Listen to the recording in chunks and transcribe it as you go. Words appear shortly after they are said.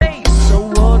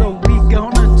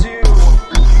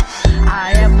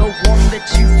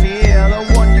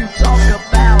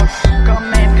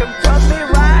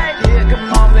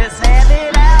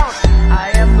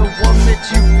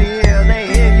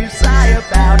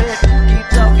it. Keep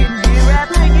talking year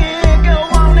after year, go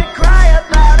on and cry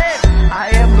about it. I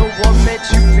am the one that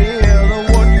you fear,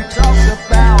 the one you talk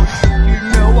about. You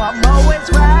know I'm always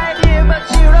right here, but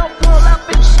you don't pull up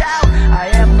and shout. I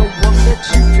am the one that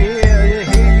you fear, you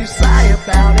hear you sigh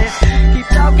about it. Keep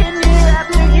talking year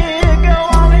after year, go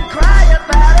on and cry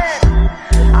about it.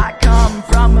 I come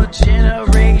from a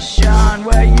generation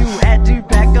where you had to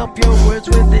back up your words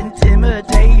with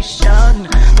intimidation.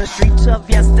 The streets of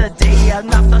yesterday are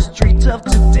not the streets of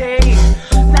today.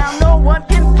 Now no one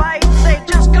can fight, they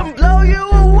just come blow you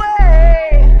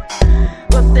away.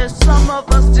 But there's some of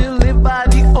us still live by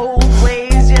the old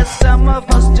ways. Yes, some of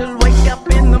us still wake up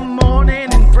in the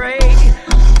morning and pray.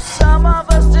 Some of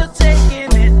us still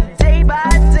taking it day by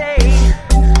day.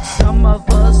 Some of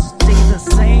us stay the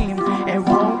same and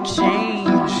won't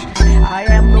change. I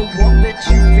am the one that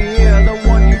you fear, the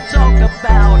one you talk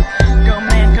about. Come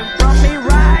and confront me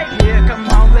right here, come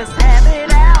on, let's have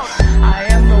it out. I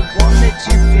am the one that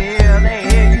you fear, they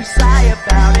hear you sigh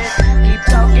about it. Keep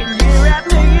talking year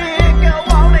after year, go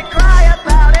on and cry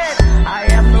about it. I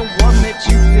am the one that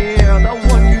you fear, the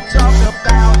one you talk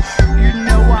about. You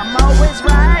know I'm always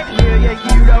right here, yeah,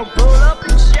 you don't pull up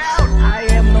and shout. I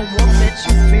am the one that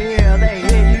you fear, they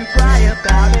hear you cry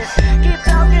about it. Keep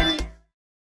talking.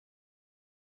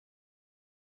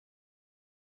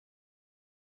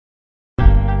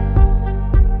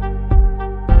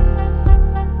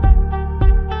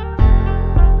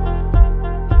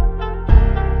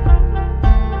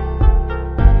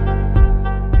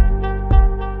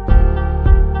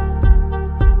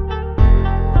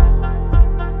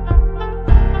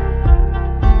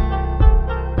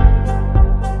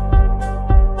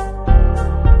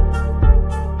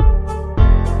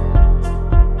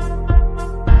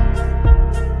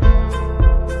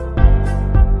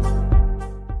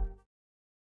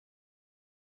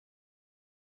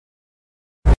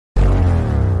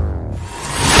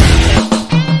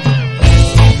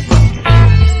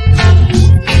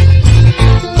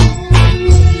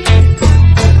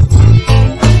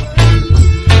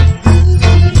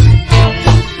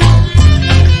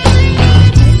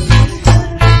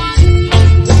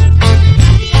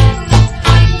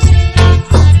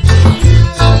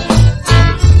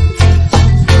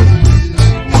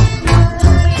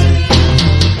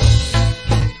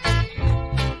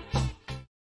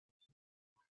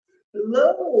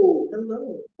 Hello,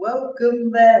 hello,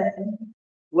 welcome back,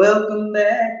 welcome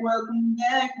back, welcome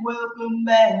back, welcome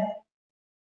back.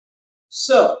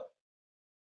 So,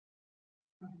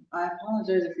 I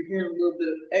apologize if you're hearing a little bit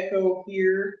of echo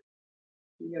here.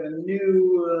 We have a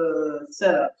new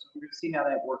setup, so we're going to see how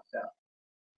that works out.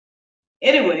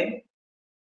 Anyway,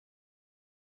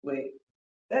 wait,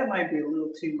 that might be a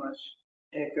little too much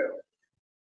echo.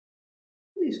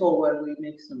 Please hold while we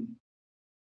make some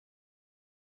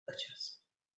adjustments.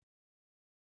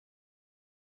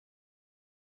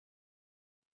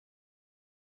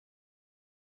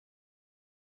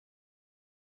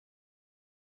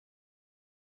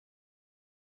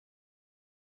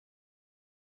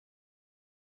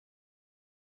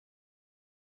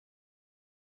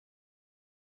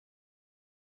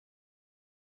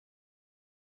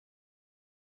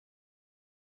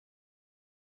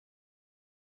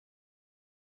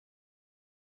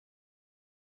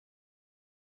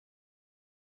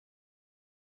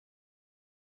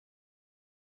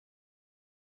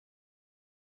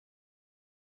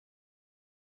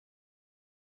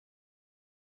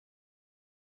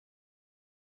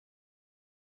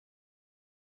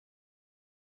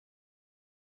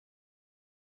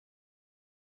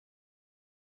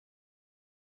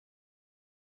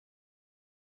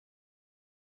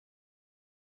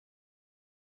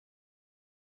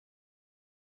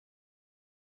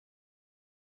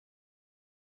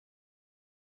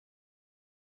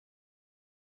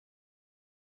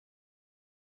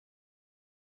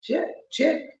 Check,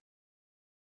 check.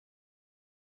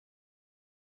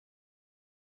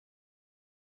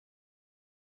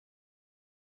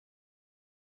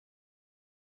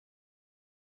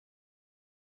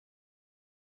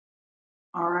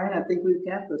 All right, I think we've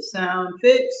got the sound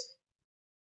fixed.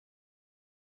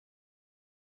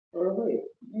 Or wait,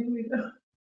 here we go.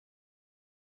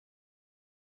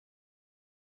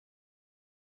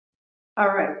 All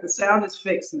right, the sound is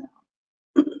fixed now.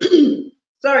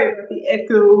 Sorry about the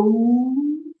echo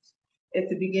at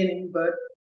the beginning, but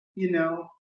you know,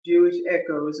 Jewish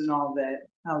echoes and all that,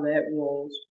 how that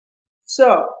rolls.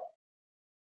 So,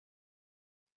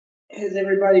 has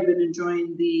everybody been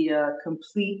enjoying the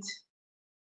complete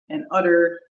and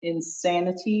utter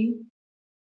insanity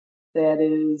that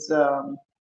is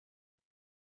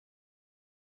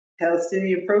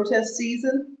Palestinian protest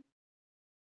season?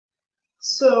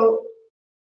 So,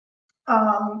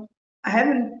 I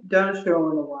haven't done a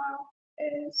show in a while,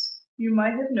 as you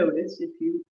might have noticed if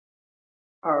you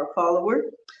are a follower.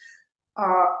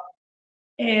 Uh,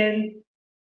 and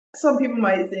some people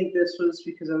might think this was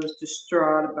because I was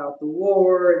distraught about the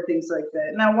war and things like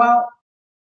that. Now, while,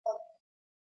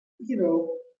 you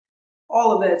know,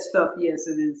 all of that stuff, yes,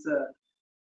 it is,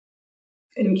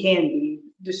 and can be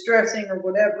distressing or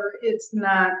whatever, it's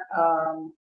not,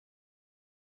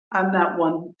 I'm not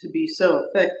one to be so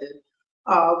affected.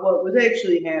 What was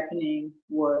actually happening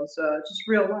was just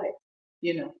real life.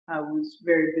 I was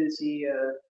very busy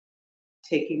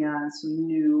taking on some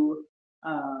new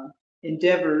uh,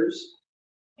 endeavors,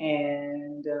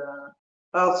 and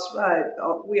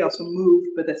we also moved,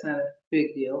 but that's not a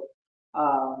big deal.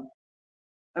 Um,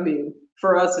 I mean,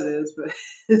 for us it is, but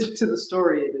to the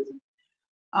story it isn't.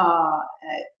 Uh,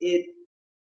 it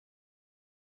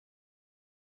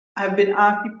I've been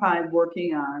occupied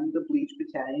working on the Bleach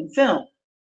Battalion film.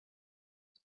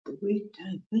 The Bleach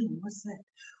Battalion film, what's that?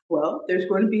 Well, there's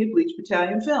going to be a Bleach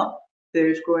Battalion film.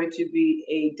 There's going to be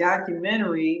a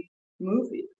documentary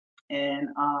movie, and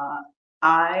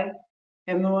I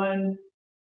am the one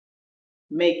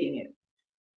making it.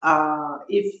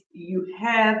 If you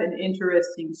have an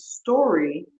interesting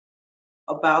story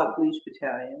about Bleach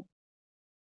Battalion,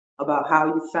 about how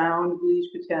you found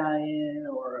Bleach Battalion,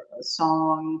 or a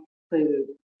song played an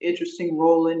interesting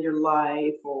role in your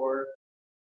life, or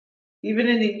even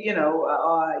in the,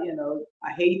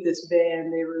 I hate this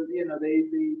band. They were, they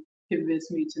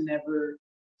convinced me to never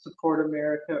support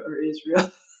America or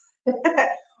Israel,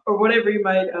 or whatever you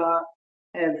might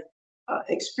have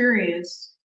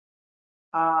experienced.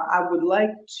 I would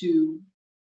like to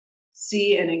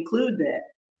see and include that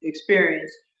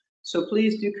experience. So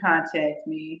please do contact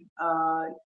me.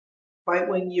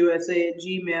 FightWingUSA at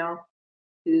Gmail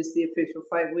is the official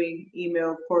Fight Wing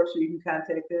email, of course, so you can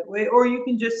contact that way. Or you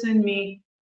can just send me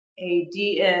a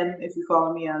DM if you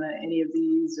follow me on any of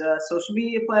these social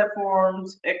media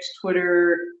platforms: X,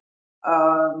 Twitter,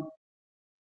 um,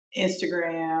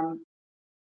 Instagram,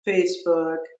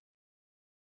 Facebook,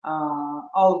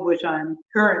 all of which I'm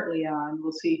currently on.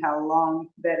 We'll see how long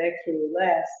that actually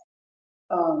lasts,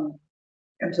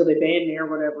 until they ban me or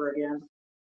whatever again.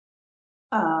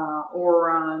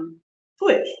 Or on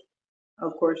Twitch.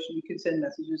 Of course, you can send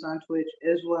messages on Twitch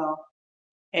as well,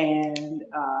 and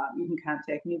you can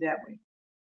contact me that way.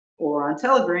 Or on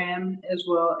Telegram as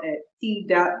well at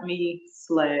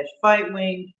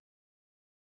t.me/fightwing.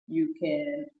 You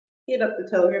can hit up the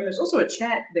Telegram. There's also a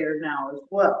chat there now as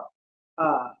well.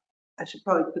 I should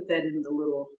probably put that in the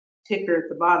little ticker at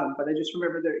the bottom, but I just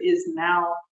remember there is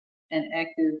now an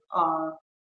active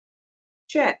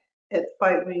chat at the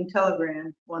Fight Wing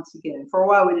Telegram once again. For a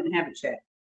while, we didn't have a chat.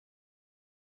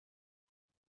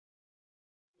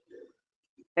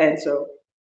 And so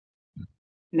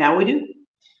now we do.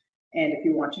 And if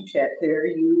you want to chat there,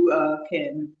 you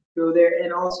can go there.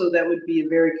 And also, that would be a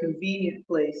very convenient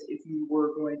place if you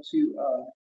were going to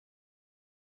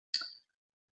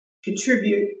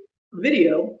contribute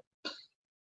video.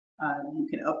 You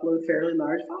can upload fairly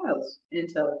large files in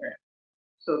Telegram.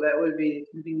 So that would be a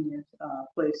convenient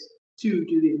place to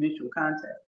do the initial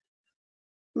contact.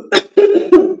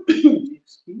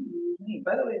 Excuse me.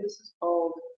 By the way, this is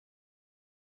called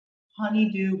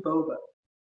Honeydew Boba.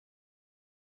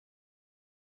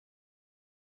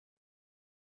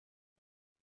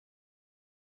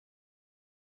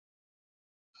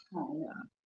 Oh, yeah.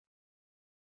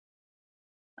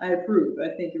 I approve. I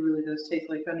think it really does taste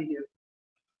like honeydew.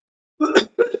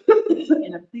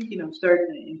 And I'm thinking I'm starting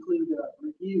to include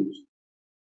reviews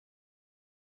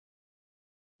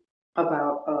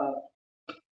about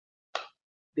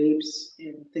vapes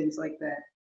and things like that.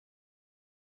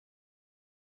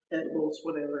 Edibles,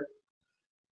 whatever.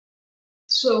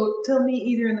 So tell me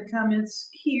either in the comments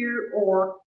here,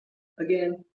 or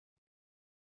again,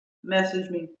 message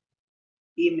me,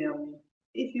 email me,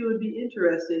 if you would be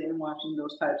interested in watching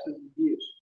those types of reviews.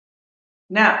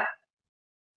 Now,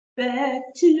 back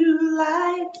to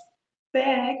life,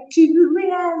 back to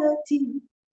reality.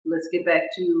 Let's get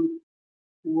back to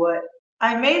what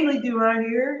I mainly do around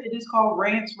here. It is called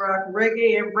Rants, Rock,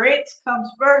 Reggae, and Rants comes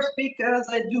first because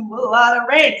I do a lot of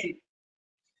ranting.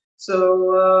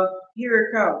 So here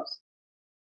it comes.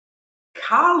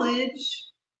 College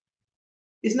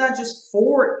is not just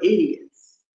for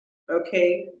idiots,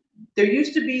 okay? There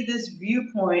used to be this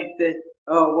viewpoint that,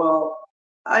 oh, well,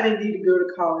 I didn't need to go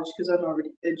to college because I'm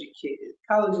already educated.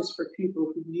 College is for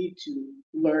people who need to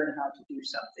learn how to do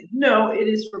something. No, it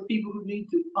is for people who need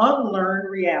to unlearn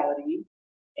reality,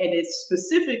 and it's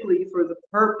specifically for the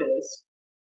purpose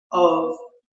of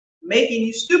making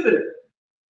you stupider,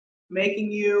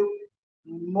 making you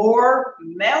more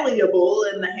malleable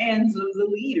in the hands of the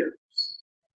leaders.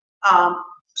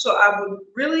 So I would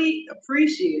really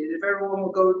appreciate it if everyone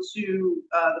would go to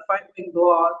the Fight Wing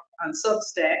blog on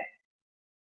Substack.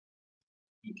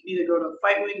 You can either go to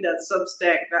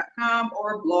fightwing.substack.com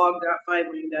or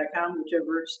blog.fightwing.com,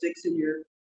 whichever sticks in your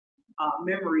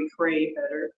memory crave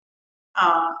better.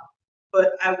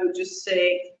 But I would just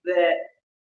say that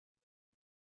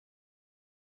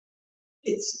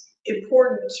it's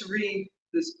important to read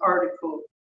this article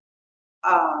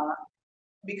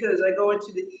because I go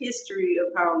into the history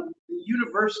of how the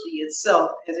university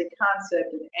itself as a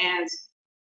concept and as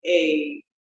a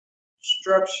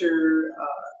structure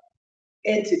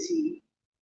entity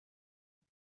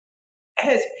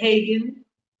has pagan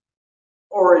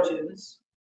origins.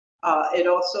 It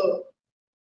also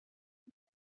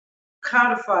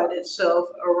codified itself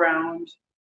around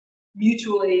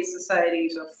mutual aid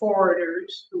societies of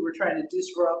foreigners who were trying to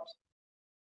disrupt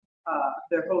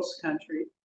their host country.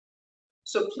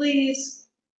 So please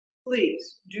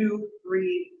do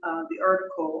read the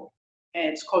article, and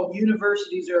it's called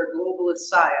Universities Are a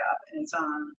Globalist PSYOP, and it's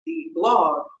on the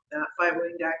blog,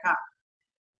 fightwing.com.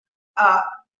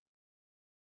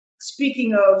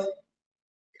 Speaking of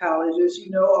colleges, you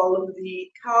know, all of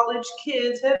the college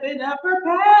kids have been out for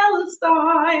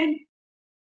Palestine.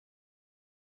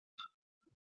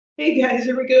 Hey guys,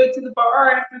 ever go to the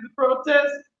bar after the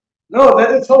protest? No,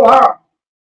 that is so hard.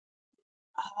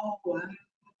 Oh, wow.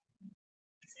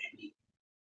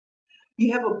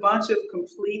 You have a bunch of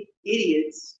complete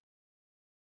idiots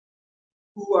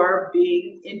who are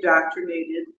being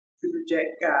indoctrinated to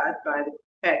reject God by the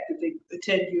fact that they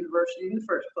attend university in the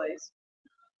first place.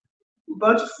 A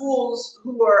bunch of fools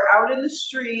who are out in the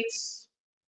streets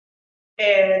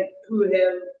and who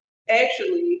have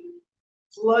actually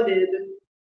flooded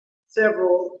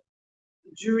several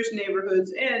Jewish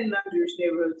neighborhoods and non-Jewish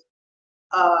neighborhoods,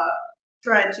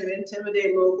 trying to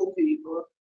intimidate local people.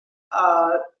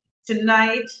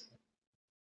 Tonight,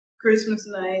 Christmas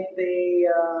night, they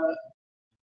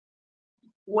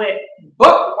went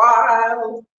buck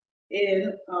wild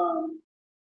in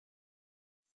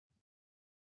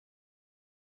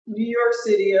New York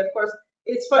City. Of course,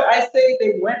 it's fun. I say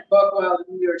they went buck wild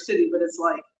in New York City, but it's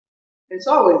like it's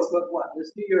always buck wild.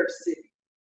 It's New York City.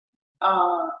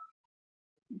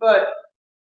 But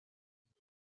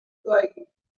like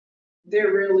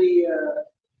they're really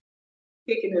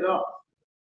kicking it off.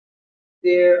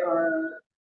 There are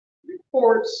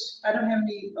reports. I don't have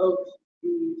any of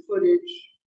the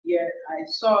footage yet. I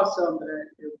saw some, but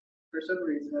for some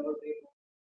reason I wasn't able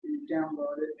to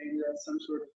download it. Maybe that's some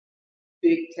sort of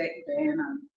big tech ban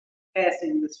on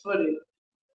passing this footage.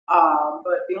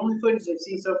 But the only footage I've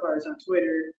seen so far is on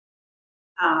Twitter.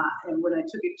 And when I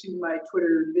took it to my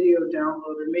Twitter video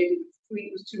downloader, maybe the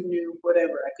tweet was too new,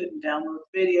 whatever. I couldn't download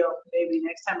the video. Maybe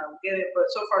next time I will get it. But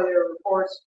so far there are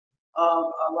reports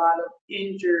of a lot of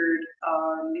injured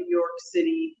New York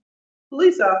City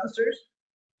police officers.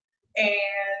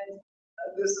 And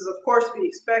this is, of course, to be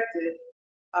expected.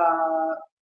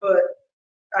 But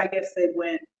I guess they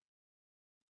went,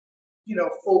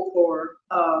 full core.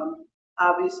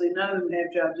 Obviously, none of them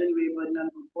have jobs anyway, but none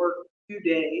of them work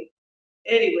today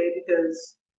anyway,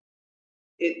 because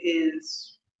it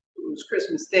was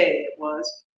Christmas Day, it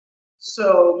was.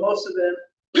 So most of them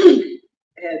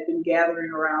had been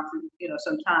gathering around for,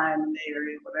 some time in the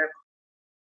area, whatever.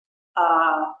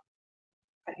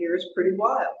 I hear it's pretty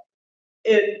wild.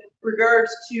 In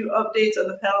regards to updates on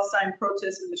the Palestine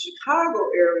protests in the Chicago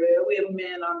area, we have a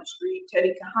man on the street,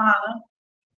 Teddy Kahana.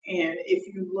 And if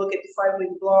you look at the Fight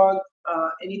Wing blog,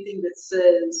 anything that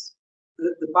says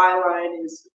the byline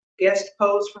is guest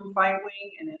post from Fight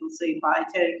Wing, and it'll say by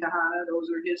Teddy Kahana. Those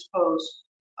are his posts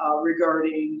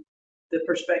regarding the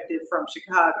perspective from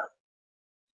Chicago.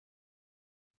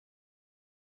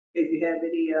 If you have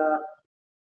any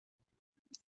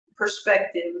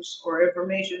perspectives or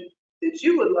information that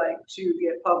you would like to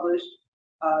get published,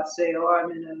 say, oh,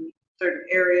 I'm in a certain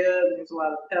area, and there's a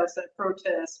lot of Palestine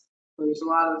protests, or there's a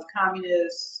lot of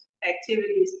communist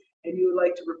activities, and you would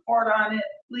like to report on it,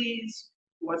 please,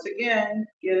 once again,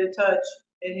 get in touch,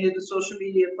 any of the social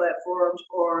media platforms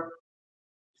or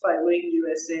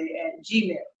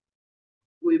fightwingusa@gmail.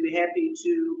 We'd be happy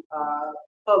to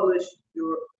publish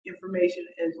your information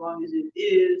as long as it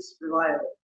is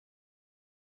reliable.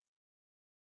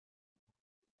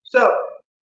 So,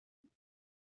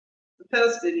 the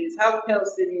Palestinians, how the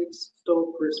Palestinians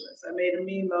stole Christmas. I made a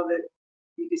meme of it.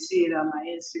 You can see it on my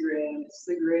Instagram. It's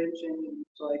the Grinch, and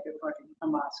it's like a fucking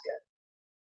Hamas guy.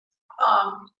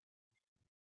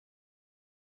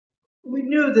 we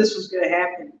knew this was going to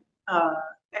happen.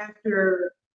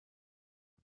 After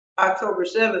October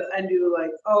 7th, I knew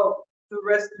like, oh, the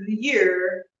rest of the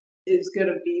year is going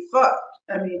to be fucked.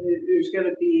 I mean, there's going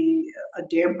to be a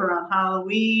damper on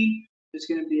Halloween, there's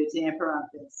going to be a damper on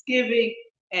Thanksgiving,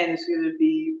 and it's going to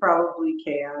be probably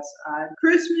chaos on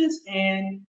Christmas.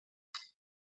 And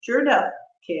sure enough,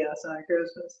 chaos on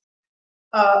Christmas.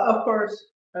 Of course,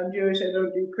 I'm Jewish, I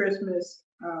don't do Christmas.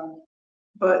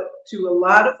 But to a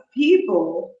lot of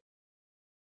people,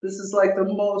 this is like the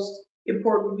most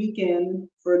important weekend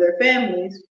for their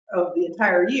families of the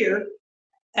entire year.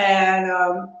 And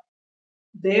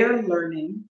they're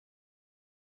learning,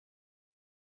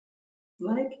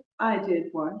 like I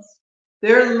did once,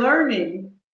 they're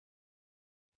learning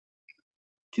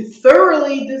to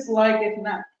thoroughly dislike, if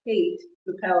not hate,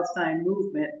 the Palestine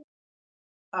movement,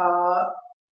 uh,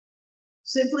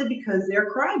 simply because they're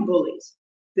crime bullies.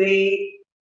 They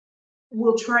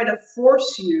will try to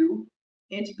force you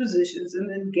into positions and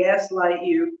then gaslight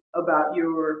you about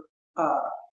your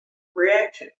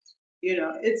reactions. You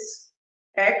know, it's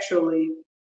actually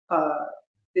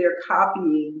they're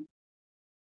copying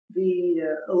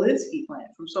the Alinsky plan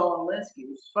from Saul Alinsky,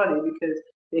 which is funny because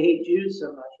they hate Jews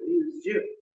so much, but he was a Jew.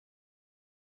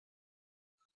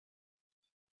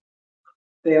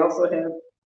 They also have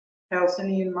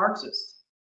Palestinian Marxists.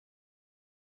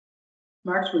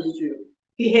 Marx was a Jew.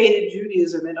 He hated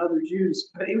Judaism and other Jews,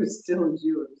 but he was still a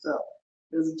Jew himself.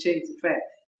 It doesn't change the fact.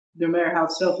 No matter how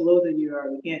self-loathing you are,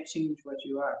 you can't change what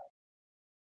you are.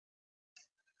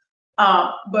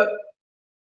 But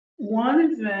one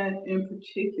event in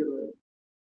particular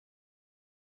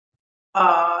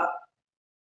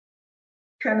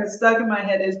kind of stuck in my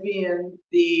head as being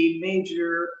the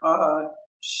major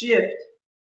shift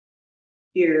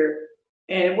here.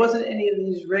 And it wasn't any of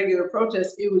these regular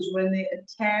protests. It was when they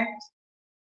attacked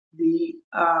the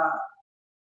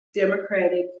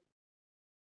Democratic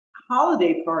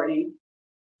holiday party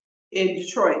in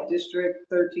Detroit, District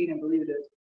 13, I believe it is.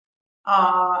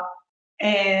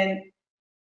 And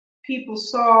people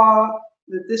saw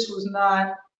that this was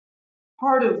not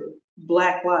part of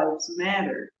Black Lives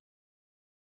Matter.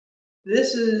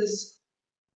 This is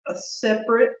a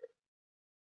separate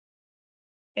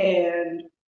and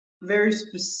very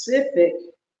specific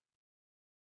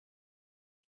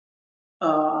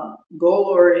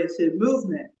goal-oriented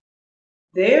movement.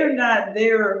 They're not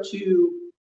there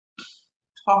to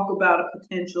talk about a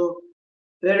potential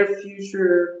better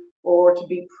future or to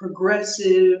be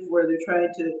progressive, where they're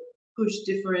trying to push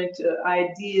different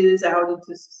ideas out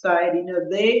into society. No,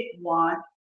 they want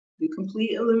the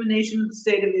complete elimination of the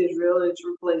state of Israel and its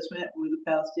replacement with a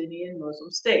Palestinian Muslim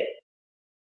state.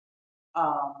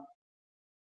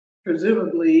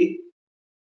 Presumably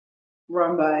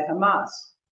run by Hamas.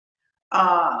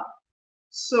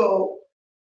 So,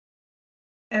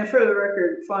 and for the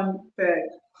record, fun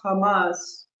fact,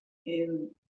 Hamas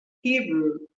in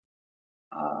Hebrew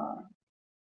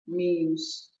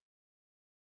means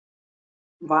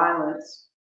violence.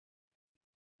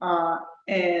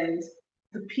 And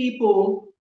the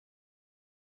people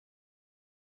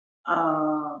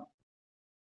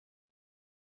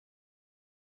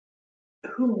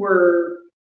who were,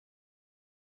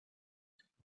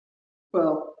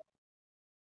 well,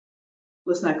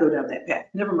 let's not go down that path.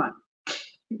 Never mind.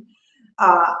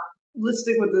 Let's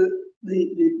stick with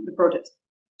the protest.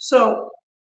 So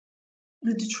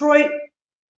the Detroit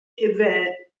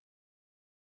event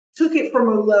took it from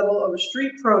a level of a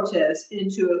street protest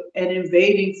into an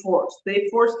invading force. They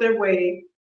forced their way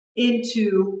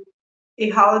into a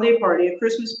holiday party, a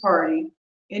Christmas party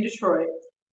in Detroit,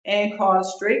 and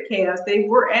caused straight chaos. They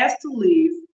were asked to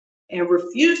leave and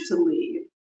refused to leave,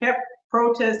 kept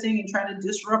protesting and trying to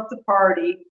disrupt the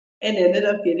party, and ended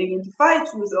up getting into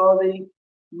fights with all the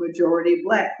majority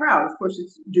Black crowd. Of course,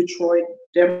 it's Detroit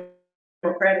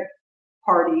Democratic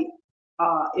Party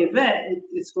event.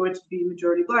 It's going to be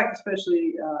majority Black,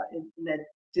 especially in that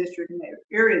district, in that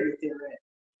area that they're in.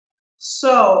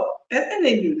 So, and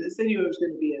they knew this. They knew it was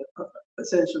going to be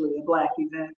essentially a Black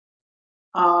event.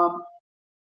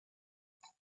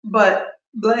 But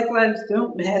Black lives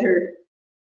don't matter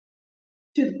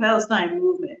to the Palestine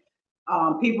movement.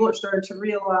 People are starting to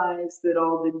realize that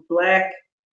all the Black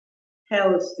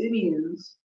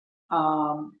Palestinians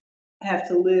have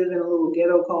to live in a little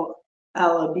ghetto called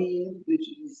Al-Abid, which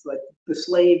is like the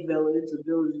slave village, a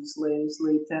village of slaves,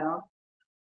 slave town.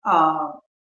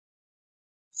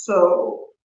 So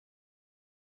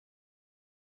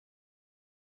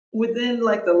within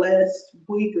like the last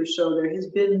week or so, there has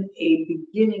been a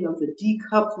beginning of the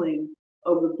decoupling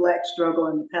of the Black struggle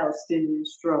and the Palestinian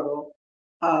struggle.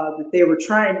 that they were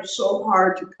trying so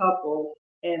hard to couple,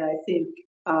 and I think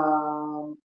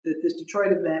that this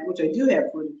Detroit event, which I do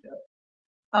have footage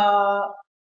of,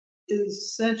 is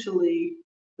essentially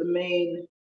the main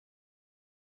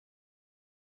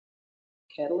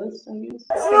catalyst, I guess.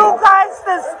 You guys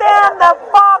to stand the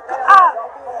fuck up.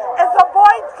 It's a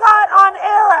boycott on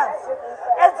Arabs.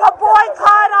 It's a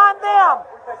boycott on them.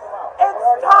 It's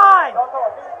time.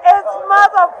 It's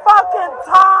motherfucking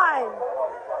time.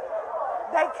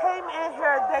 They came in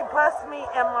here, they bust me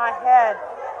in my head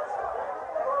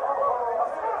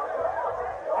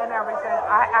and everything.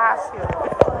 I ask you,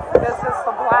 this is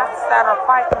the blacks that are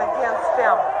fighting against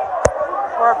them.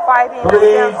 We're fighting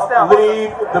against them.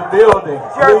 Please leave the building.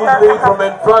 Please leave from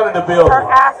in front of the building. They're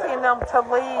asking them to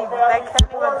leave. They can't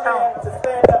even tell them.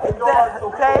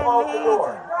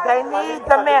 They need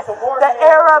the men. The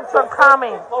Arabs are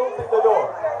coming. Closing the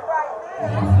door.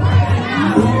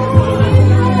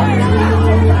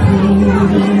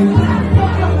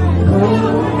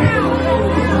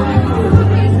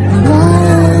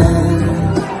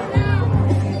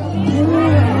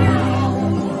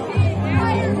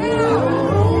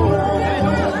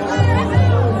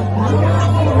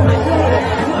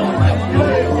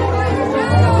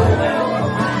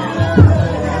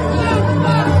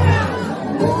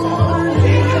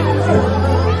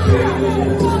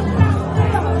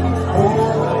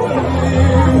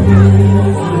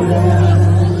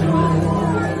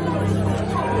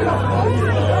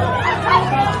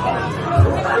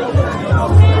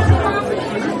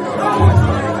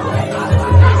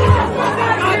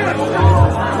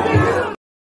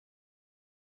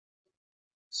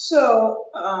 So,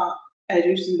 as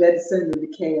you see, that descended into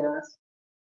chaos.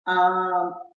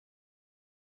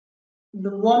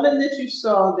 The woman that you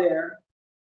saw there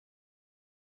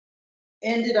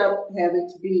ended up having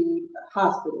to be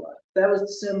hospitalized. That was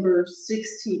December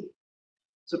 16th.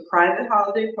 It's a private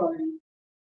holiday party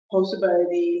hosted by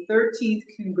the 13th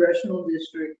Congressional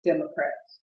District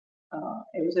Democrats.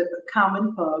 It was at the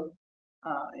Common Pub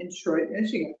in Detroit,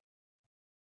 Michigan.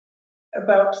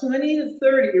 About 20 to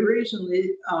 30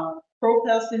 originally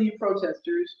pro-Palestinian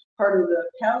protesters, part of the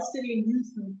Palestinian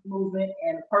Youth Movement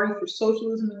and the Party for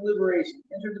Socialism and Liberation,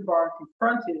 entered the bar and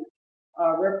confronted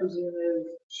Representative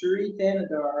Sharif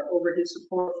Danadar over his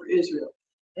support for Israel.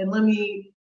 And let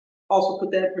me also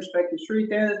put that in perspective. Sharif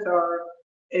Danadar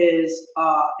is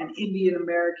an Indian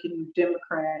American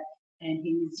Democrat, and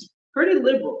he's pretty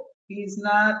liberal. He's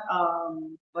not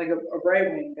like a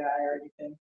right-wing guy or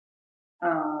anything.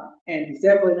 And he's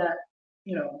definitely not,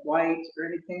 white or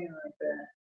anything like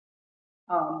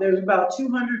that. There's about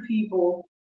 200 people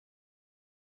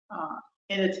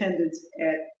in attendance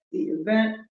at the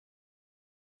event.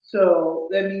 So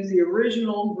that means the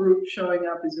original group showing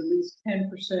up is at least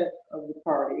 10% of the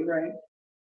party, right?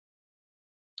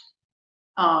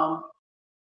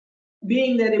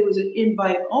 Being that it was an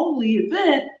invite-only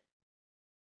event,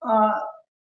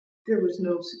 there was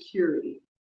no security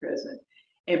present.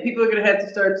 And people are going to have to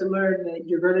start to learn that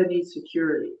you're going to need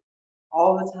security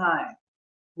all the time.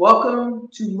 Welcome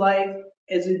to life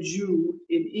as a Jew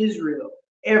in Israel,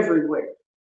 everywhere.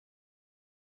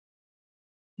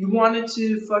 You wanted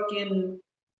to fucking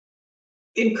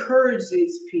encourage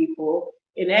these people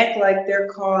and act like their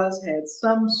cause had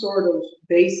some sort of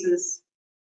basis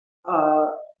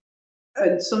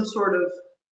and some sort of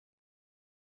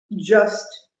just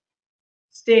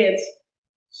stance.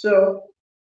 So,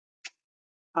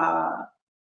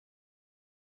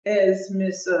 as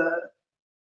Miss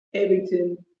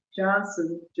Abington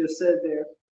Johnson just said there,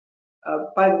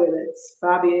 by the way, that's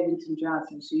Bobby Abington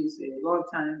Johnson. She's a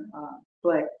longtime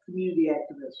Black community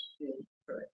activist in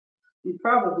Detroit. You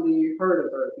probably heard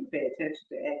of her if you pay attention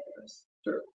to activist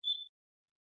circles.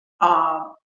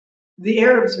 The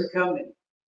Arabs are coming.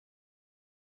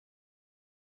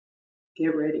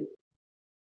 Get ready.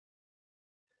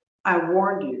 I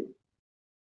warned you.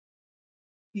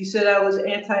 You said I was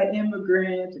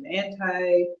anti-immigrant and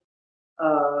anti-Islam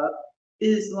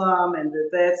and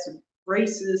that's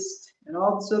racist and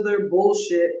all this other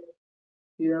bullshit.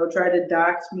 Try to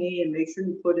dox me and make sure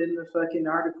you put in the fucking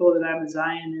article that I'm a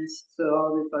Zionist to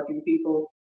all the fucking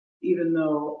people, even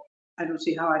though I don't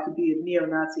see how I could be a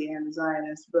neo-Nazi and a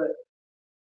Zionist, but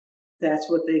that's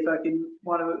what they fucking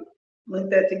want to link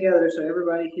that together so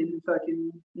everybody can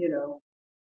fucking,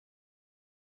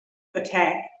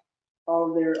 attack.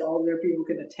 All their people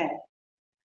can attack.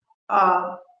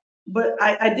 But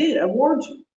I did. I warned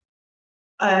you.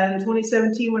 In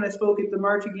 2017, when I spoke at the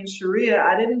March Against Sharia,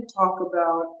 I didn't talk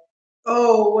about,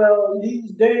 oh, well,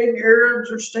 these dang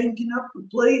Arabs are stinking up the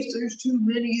place. There's too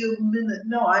many of them in it.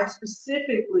 No, I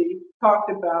specifically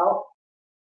talked about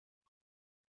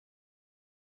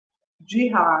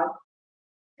jihad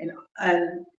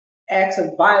and acts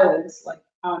of violence like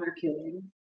honor killing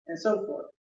and so forth.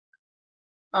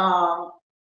 Um,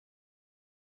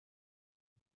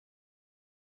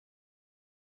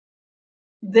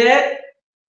 that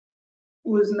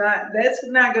that's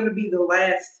not going to be the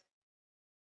last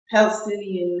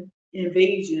Palestinian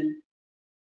invasion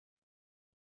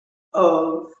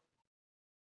of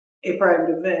a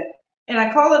private event. And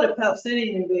I call it a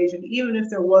Palestinian invasion, even if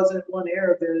there wasn't one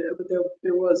Arab there, but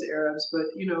there was Arabs. But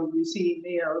you know, we see,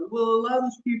 you know, well, a lot of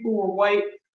these people were white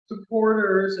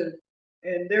supporters,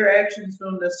 and their actions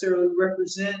don't necessarily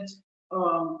represent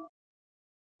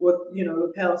what you know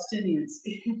the Palestinians.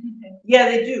 Yeah,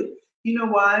 they do. You know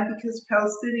why? Because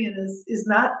Palestinian is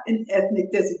not an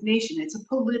ethnic designation; it's a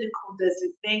political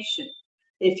designation.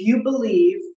 If you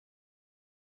believe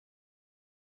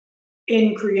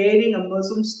in creating a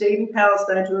Muslim state in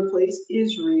Palestine to replace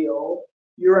Israel,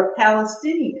 you're a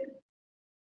Palestinian.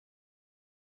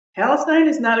 Palestine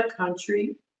is not a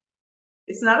country.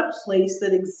 It's not a place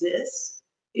that exists.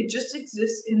 It just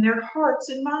exists in their hearts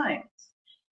and minds.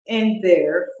 And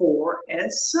therefore,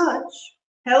 as such,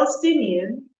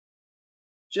 Palestinian,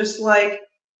 just like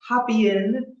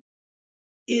Hopian,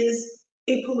 is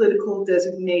a political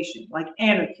designation, like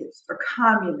anarchist or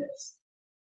communist,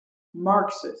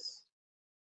 Marxist.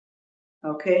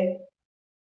 Okay?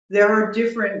 There are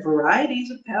different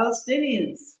varieties of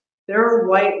Palestinians. There are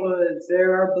white ones,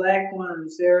 there are black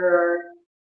ones, there are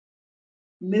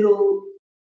middle,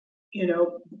 you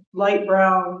know, light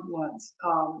brown ones.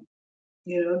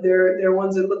 You know, there are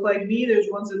ones that look like me, there's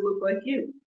ones that look like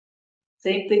you.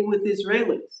 Same thing with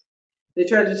Israelis. They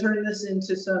try to turn this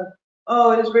into some,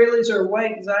 oh, Israelis are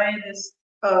white Zionist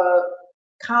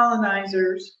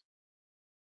colonizers,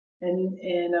 and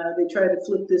they try to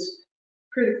flip this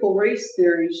critical race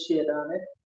theory shit on it.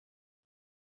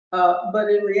 But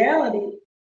in reality,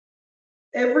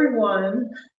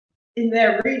 everyone in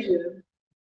that region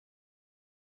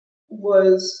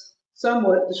was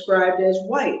somewhat described as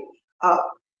white.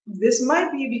 This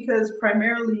might be because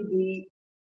primarily the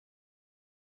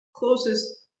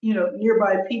closest, you know,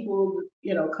 nearby people,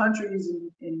 you know, countries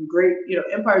and great, you know,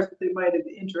 empires that they might have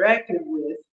interacted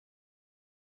with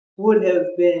would have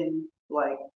been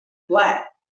like black,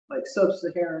 like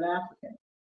sub-Saharan African.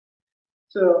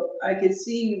 So I could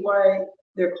see why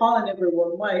they're calling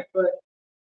everyone white, but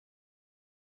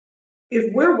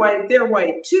if we're white, they're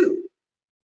white too.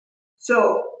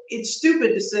 So it's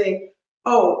stupid to say,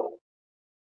 oh,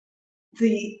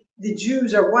 the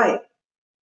Jews are white.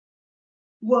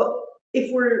 Well,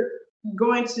 if we're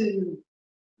going to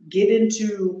get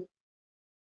into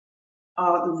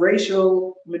the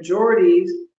racial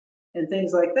majorities and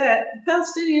things like that, the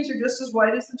Palestinians are just as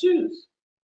white as the Jews.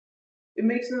 It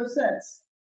makes no sense.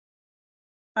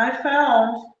 I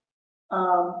found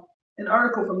an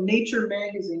article from Nature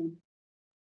magazine,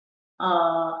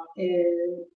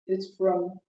 and it's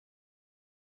from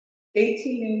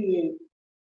 1888.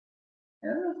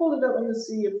 And I'm gonna hold it up. I'm gonna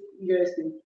see if you guys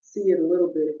can see it a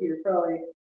little bit here. Probably,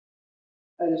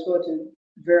 I just want to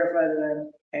verify that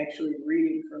I'm actually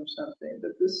reading from something.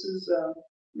 But this is,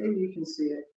 maybe you can see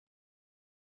it.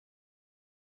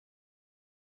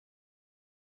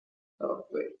 Oh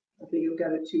wait, I think I've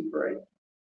got it too bright.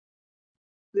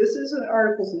 This is an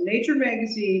article from Nature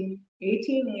magazine,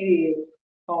 1888,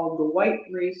 called "The White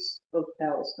Race of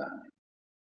Palestine."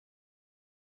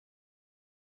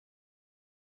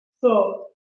 So,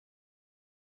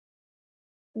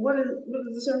 what is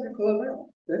this article about?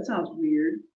 That sounds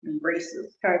weird and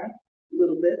racist, kind of, a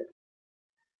little bit.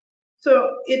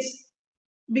 So it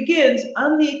begins,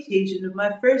 on the occasion of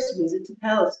my first visit to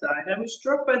Palestine, I was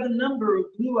struck by the number of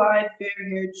blue-eyed,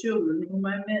 fair-haired children whom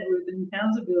I met with in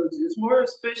towns and villages, more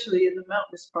especially in the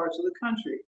mountainous parts of the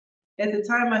country. At the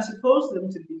time, I supposed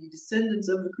them to be descendants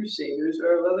of the Crusaders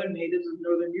or of other natives of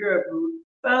Northern Europe who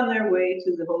found their way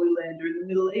to the Holy Land during the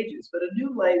Middle Ages, but a new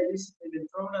light recently been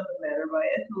thrown on the matter by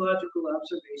ethnological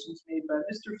observations made by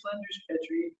Mr. Flinders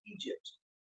Petrie in Egypt.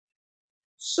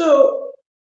 So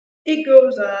it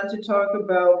goes on to talk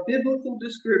about biblical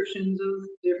descriptions of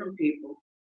different people,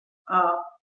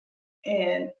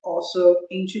 and also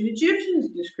ancient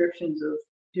Egyptian descriptions of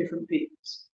different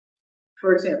peoples.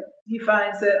 For example, he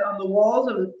finds that on the walls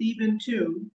of a Theban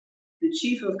tomb, the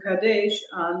chief of Kadesh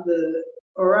on the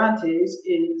Orontes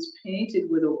is painted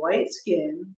with a white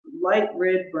skin, light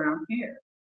red-brown hair.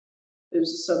 It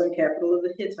was the southern capital of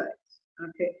the Hittites.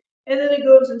 Okay, and then it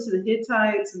goes into the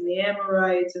Hittites and the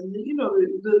Amorites and the, you know,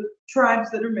 the tribes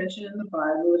that are mentioned in the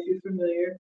Bible, if you're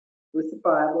familiar with the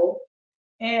Bible,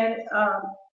 and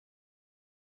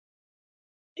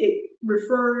it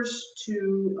refers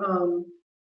to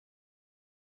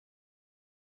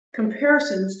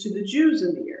comparisons to the Jews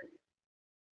in the area.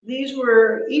 These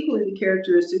were equally the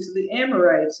characteristics of the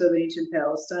Amorites of ancient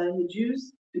Palestine. The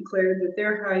Jews declared that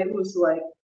their height was like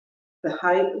the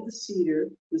height of the cedar,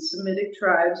 the Semitic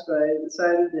tribes by the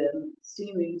side of them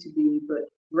seeming to be but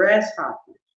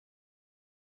grasshoppers.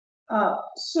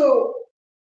 So,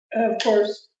 of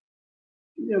course,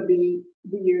 being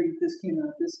the year that this came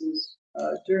out, this was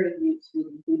during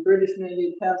the British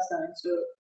mandated Palestine. So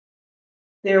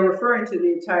they're referring to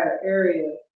the entire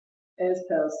area as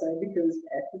Palestine because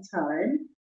at the time,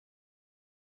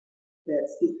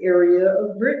 that's the area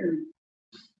of Britain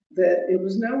that it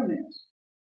was known as.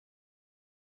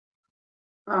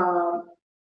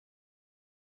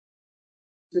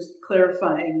 Just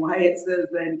clarifying why it says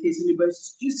that in case anybody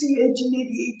says, you see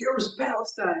 1888, there was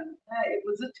Palestine. It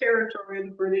was a territory of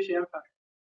the British Empire.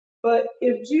 But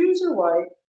if Jews are white,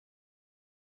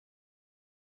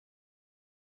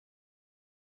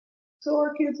 so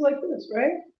are kids like this,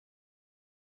 right?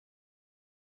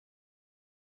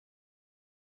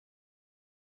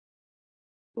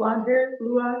 Blonde hair,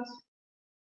 blue eyes.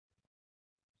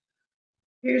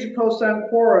 Here's a post on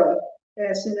Quora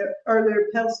asking, are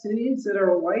there Palestinians that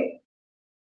are white?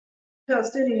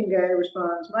 Palestinian guy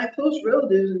responds, my close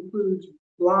relatives include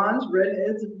blondes,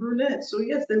 redheads, and brunettes. So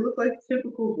yes, they look like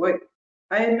typical white.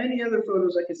 I had many other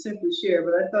photos I could simply share,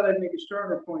 but I thought I'd make a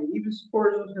stronger point. Even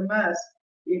supporters of Hamas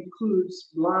includes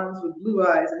blondes with blue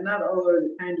eyes, and not all are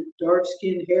the kind of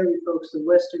dark-skinned, hairy folks the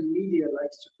Western media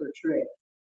likes to portray.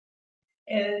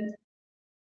 And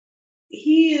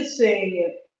he is saying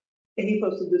it, and he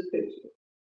posted this picture.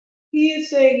 He is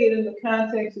saying it in the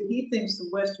context that he thinks the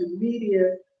Western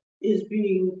media is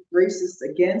being racist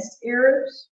against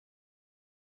Arabs,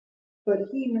 but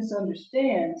he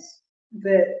misunderstands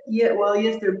that, while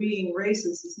yes, they're being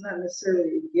racist, it's not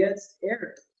necessarily against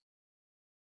Arabs.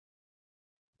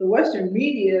 The Western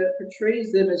media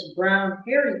portrays them as brown,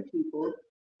 hairy people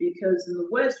because in the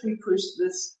West we push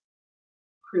this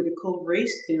critical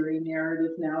race theory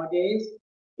narrative nowadays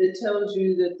that tells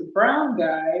you that the brown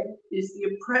guy is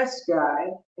the oppressed guy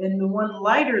and the one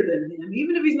lighter than him,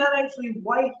 even if he's not actually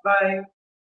white by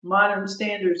modern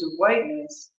standards of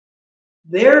whiteness,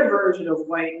 their version of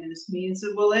whiteness means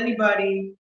that, well,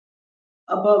 anybody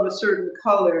above a certain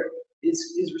color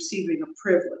is receiving a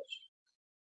privilege.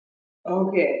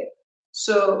 Okay,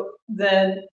 so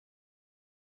then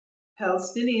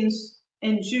Palestinians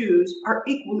and Jews are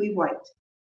equally white.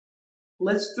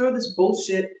 Let's throw this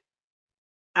bullshit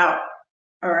out,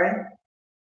 all right?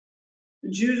 The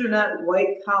Jews are not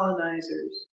white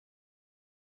colonizers.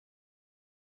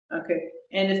 Okay,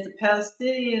 and if the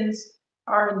Palestinians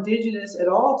are indigenous at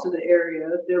all to the area,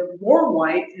 they're more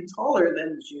white and taller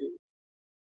than the Jews.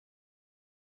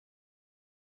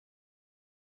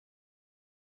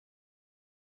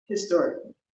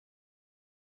 Historically.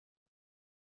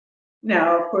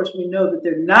 Now, of course, we know that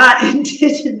they're not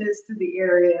indigenous to the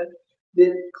area,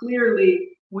 that clearly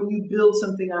when you build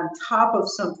something on top of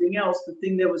something else, the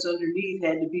thing that was underneath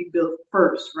had to be built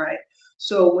first, right?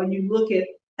 So when you look at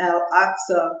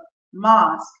Al-Aqsa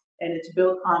Mosque and it's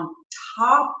built on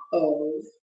top of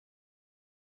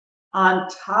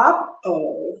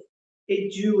a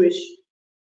Jewish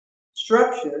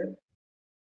structure,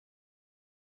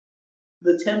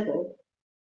 the temple,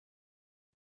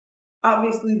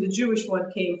 obviously the Jewish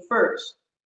one came first.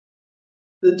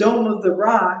 The Dome of the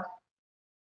Rock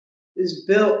is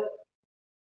built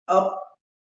up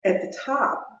at the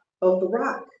top of the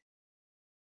rock.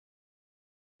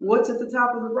 What's at the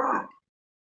top of the rock?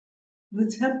 The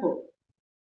temple.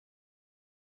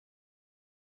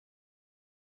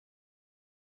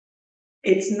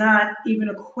 It's not even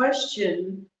a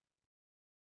question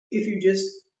if you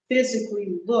just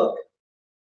physically look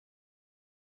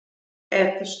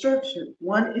at the structure.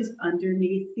 One is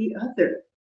underneath the other.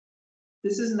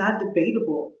 This is not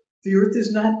debatable. The earth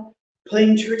is not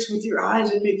playing tricks with your eyes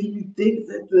and making you think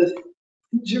that the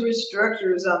Jewish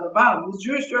structure is on the bottom. The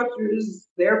Jewish structure is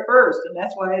there first, and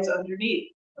that's why it's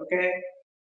underneath, okay?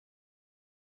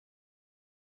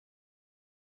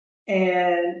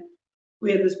 And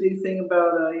we had this big thing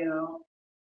about,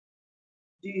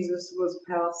 Jesus was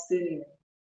Palestinian.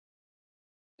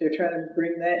 They're trying to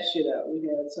bring that shit out. We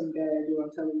had some guy do on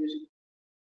television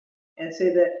and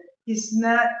say that he's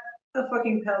not a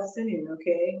fucking Palestinian,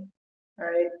 okay? All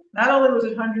right. Not only was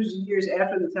it hundreds of years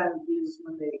after the time of Jesus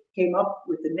when they came up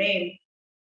with the name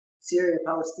Syria,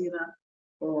 Palestina,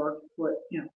 or what,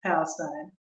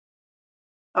 Palestine.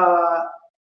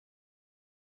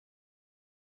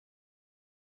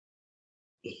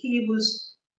 He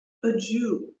was a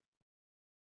Jew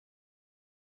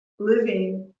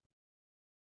living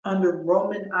under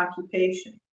Roman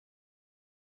occupation.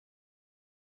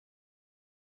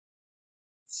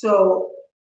 So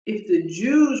if the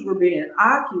Jews were being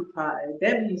occupied,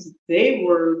 that means they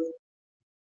were,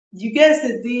 you guess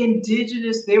that the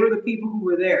indigenous, they were the people who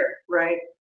were there, right?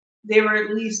 They were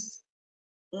at least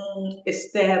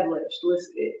established.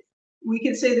 We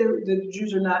can say that the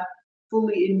Jews are not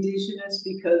fully indigenous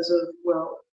because of,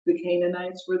 well, the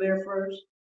Canaanites were there first.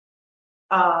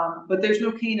 But there's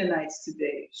no Canaanites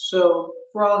today. So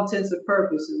for all intents and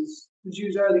purposes, the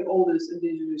Jews are the oldest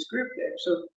indigenous group there.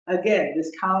 So again,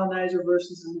 this colonizer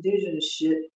versus indigenous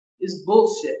shit is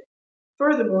bullshit.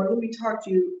 Furthermore, let me talk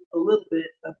to you a little bit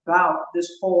about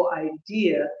this whole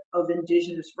idea of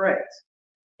indigenous rights.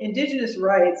 Indigenous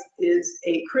rights is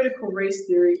a critical race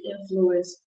theory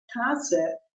influenced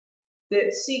concept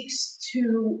that seeks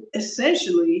to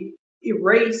essentially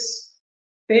erase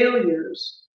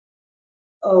failures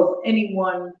of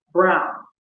anyone brown.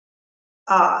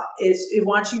 It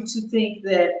wants you to think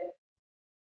that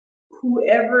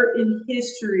whoever in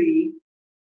history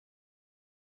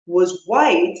was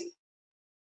white,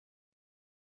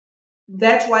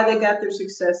 that's why they got their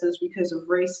successes, because of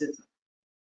racism,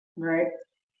 right?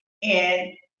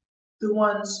 And the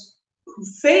ones who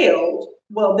failed,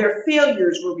 well, their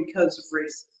failures were because of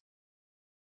racism.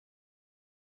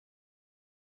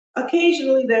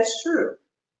 Occasionally that's true.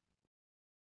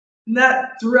 Not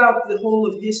throughout the whole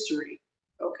of history,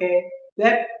 okay?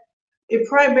 That it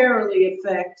primarily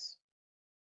affects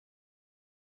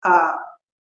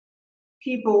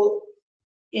people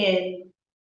in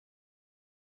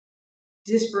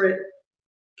disparate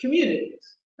communities,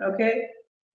 okay?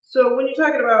 So when you're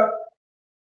talking about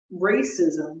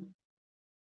racism,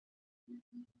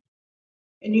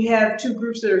 and you have two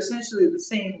groups that are essentially the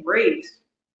same race,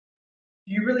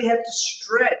 you really have to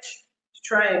stretch to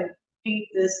try and paint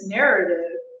this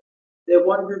narrative that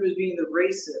one group is being the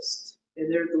racist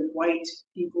and they're the white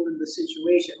people in the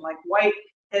situation. Like white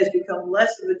has become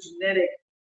less of a genetic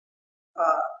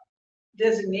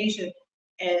designation,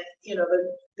 and you know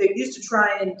they used to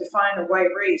try and define a white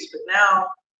race, but now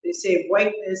they say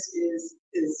whiteness is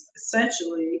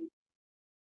essentially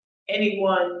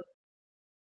anyone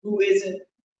who isn't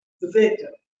the victim.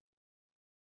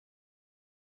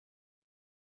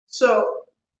 So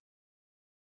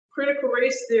critical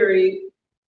race theory,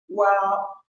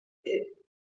 while it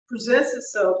presents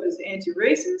itself as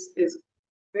anti-racist, is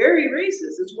very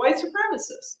racist. It's white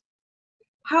supremacist.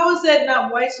 How is that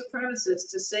not white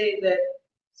supremacist to say that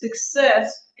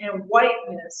success and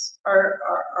whiteness are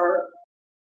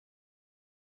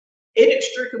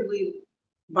inextricably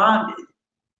bonded?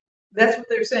 That's what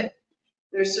they're saying.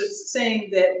 They're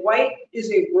saying that white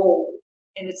is a role,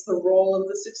 and it's the role of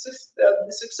the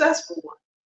successful one.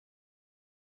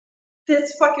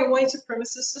 That's fucking white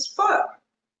supremacist as fuck.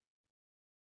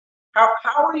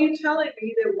 How are you telling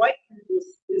me that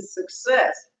whiteness is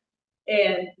success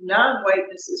and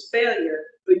non-whiteness is failure,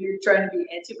 but you're trying to be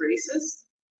anti-racist?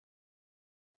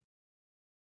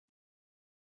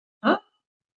 Huh?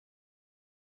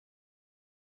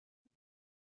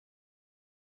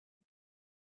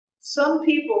 Some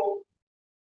people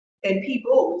and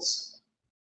peoples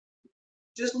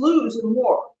just lose in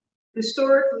war.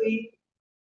 Historically,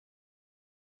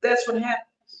 that's what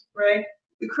happens, right?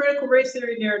 The critical race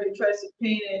theory narrative tries to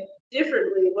paint it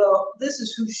differently. Well, this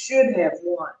is who should have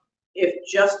won if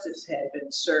justice had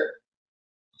been served.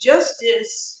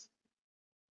 Justice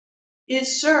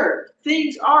is served.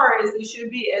 Things are as they should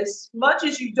be. As much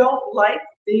as you don't like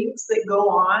things that go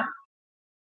on,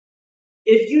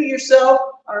 if you yourself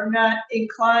are not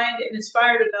inclined and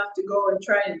inspired enough to go and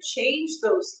try and change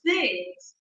those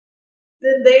things,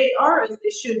 then they are as they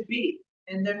should be.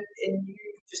 And you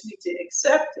just need to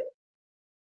accept it.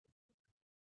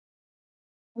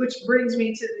 Which brings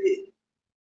me to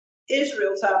the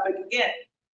Israel topic again.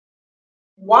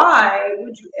 Why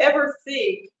would you ever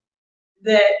think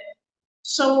that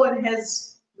someone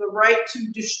has the right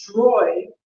to destroy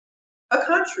a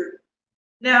country?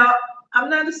 Now, I'm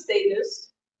not a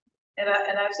statist, and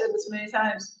I've said this many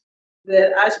times,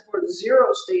 that I support a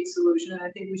zero-state solution, and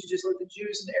I think we should just let the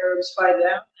Jews and the Arabs fight it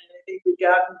out, and I think that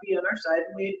God would be on our side,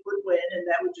 and we would win, and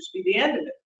that would just be the end of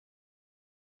it.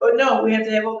 But no, we have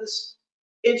to have all this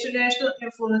international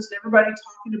influence and everybody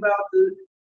talking about the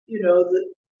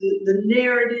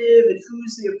narrative and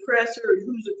who's the oppressor and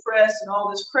who's oppressed and all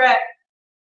this crap,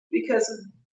 and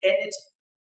it's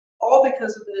all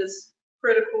because of this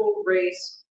critical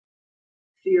race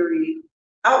theory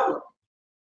outlook.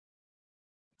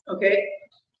 Okay,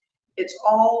 it's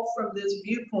all from this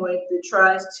viewpoint that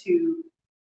tries to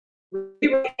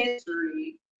rewrite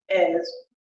history as,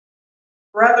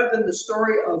 rather than the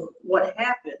story of what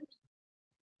happened,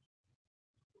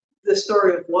 the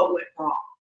story of what went wrong.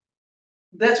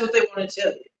 That's what they want to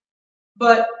tell you.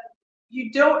 But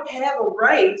you don't have a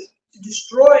right to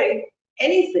destroy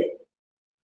anything.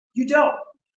 You don't.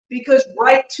 Because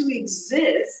right to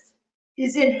exist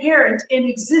is inherent in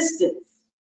existence.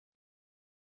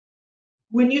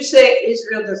 When you say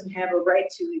Israel doesn't have a right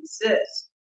to exist,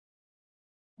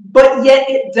 but yet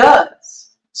it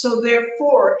does. So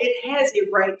therefore, it has a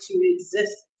right to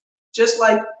exist. Just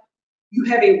like you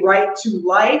have a right to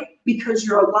life because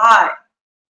you're alive.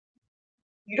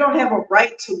 You don't have a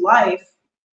right to life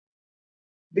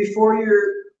before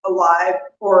you're alive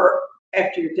or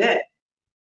after you're dead.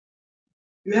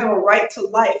 You have a right to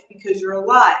life because you're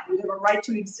alive. You have a right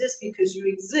to exist because you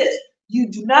exist. You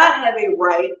do not have a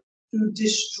right to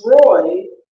destroy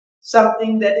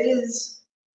something that is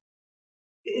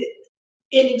in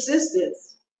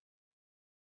existence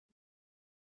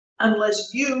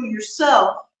unless you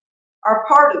yourself are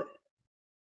part of it.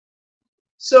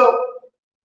 So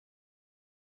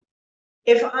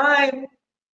if I'm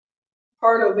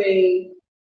part of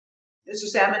let's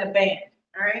just say I'm in a band,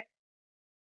 all right?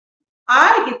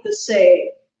 I get to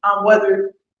say on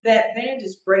whether that band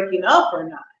is breaking up or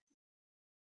not.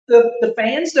 The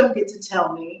fans don't get to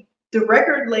tell me. The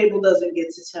record label doesn't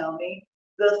get to tell me.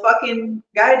 The fucking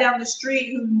guy down the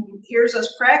street who hears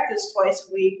us practice twice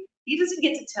a week, he doesn't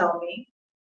get to tell me.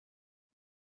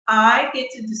 I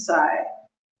get to decide.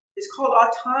 It's called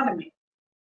autonomy.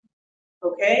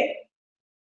 Okay?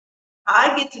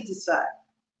 I get to decide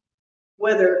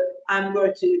whether I'm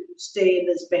going to stay in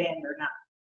this band or not.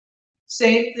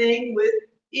 Same thing with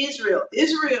Israel.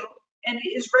 Israel and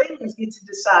the Israelis get to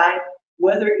decide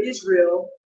whether Israel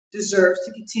deserves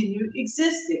to continue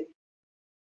existing.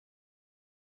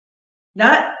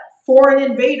 Not foreign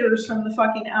invaders from the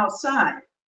fucking outside.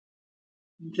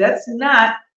 That's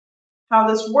not how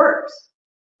this works.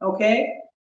 Okay?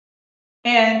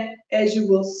 And as you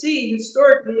will see,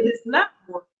 historically, it is not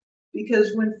working.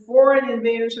 Because when foreign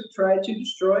invaders have tried to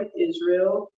destroy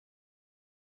Israel,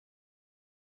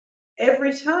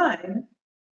 every time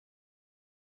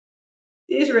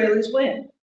the Israelis win.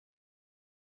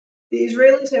 The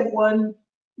Israelis have won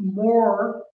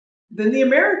more than the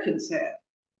Americans have.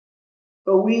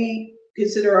 But we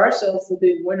consider ourselves the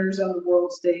big winners on the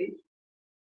world stage.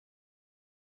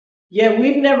 Yeah,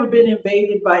 we've never been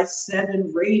invaded by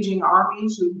 7 raging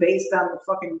armies who, based on the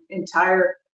fucking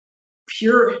entire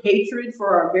pure hatred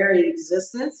for our very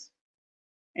existence,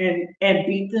 and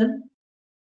beat them.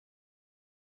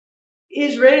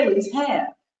 Israelis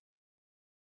have.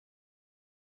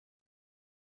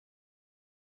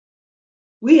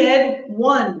 We had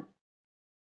one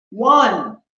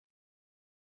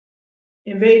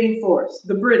invading force,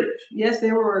 the British. Yes,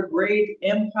 they were a great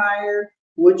empire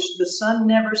which the sun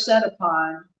never set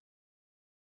upon.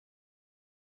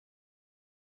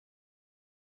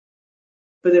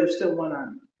 But there was still one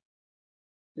army.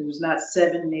 There was not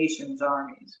 7 nations'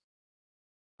 armies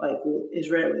like the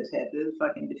Israelis had to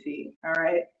fucking defeat. All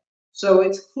right. So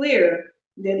it's clear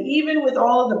that even with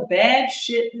all of the bad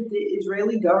shit that the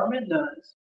Israeli government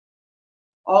does,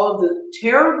 all of the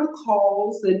terrible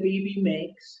calls that Bibi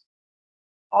makes,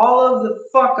 all of the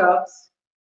fuck ups,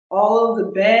 all of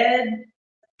the bad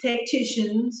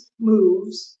tacticians'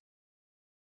 moves,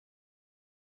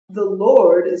 the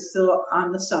Lord is still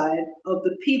on the side of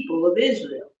the people of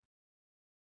Israel.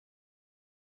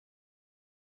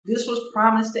 This was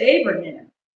promised to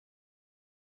Abraham.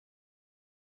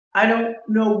 I don't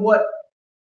know what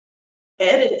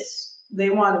edits they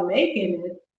want to make in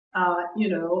it,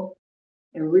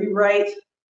 and rewrite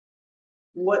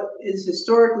what is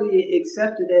historically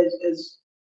accepted as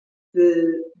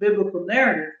the biblical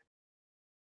narrative.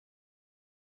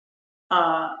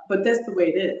 But that's the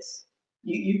way it is.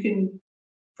 You can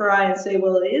try and say,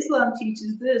 well, Islam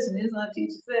teaches this and Islam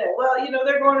teaches that. Well,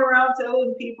 they're going around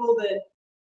telling people that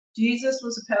Jesus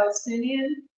was a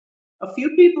Palestinian. A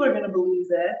few people are going to believe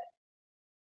that.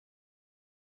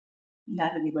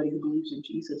 Not anybody who believes in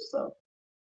Jesus, though.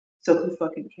 So who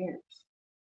fucking cares?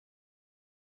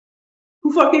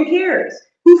 Who fucking cares?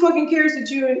 Who fucking cares that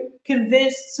you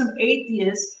convinced some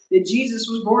atheists that Jesus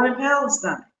was born in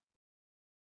Palestine?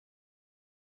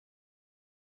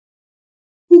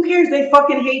 Who cares? They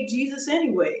fucking hate Jesus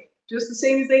anyway. Just the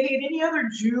same as they hate any other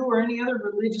Jew or any other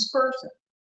religious person.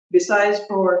 Besides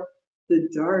for the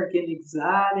dark and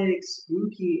exotic,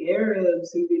 spooky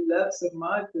Arabs who we love so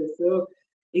much. They're so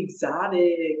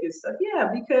exotic and stuff.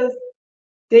 Yeah, because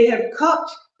they have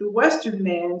cucked the Western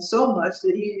man so much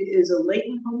that he is a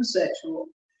latent homosexual.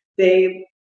 They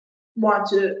want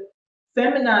to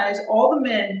feminize all the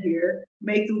men here,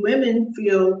 make the women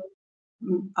feel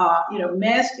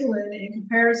masculine in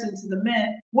comparison to the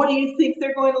men, what do you think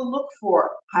they're going to look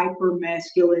for?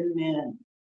 Hyper-masculine men.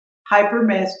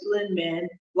 Hyper-masculine men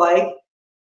like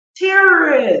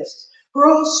terrorists who are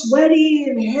all sweaty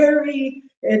and hairy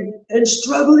and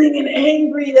struggling and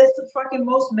angry. That's the fucking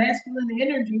most masculine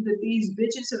energy that these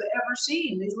bitches have ever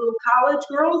seen. These little college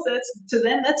girls, to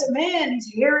them, that's a man.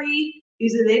 He's hairy.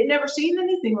 They've never seen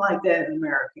anything like that in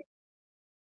America.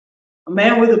 A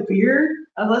man with a beard,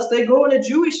 unless they go in a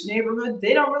Jewish neighborhood,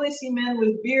 they don't really see men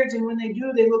with beards, and when they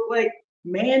do, they look like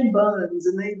man buns,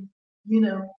 and they,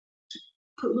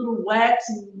 put little wax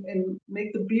and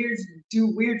make the beards do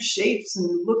weird shapes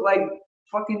and look like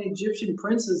fucking Egyptian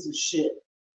princes and shit.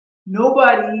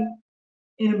 Nobody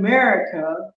in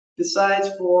America, besides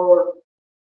for,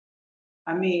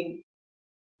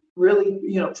 really,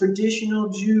 traditional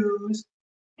Jews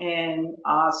and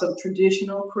some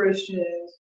traditional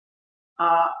Christians,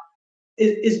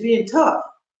 is being tough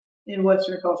in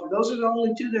Western culture. Those are the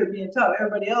only two that are being tough.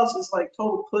 Everybody else is like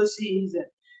total pussies and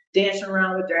dancing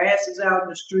around with their asses out in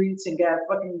the streets and got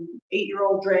fucking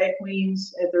 8-year-old drag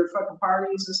queens at their fucking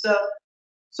parties and stuff.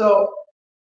 So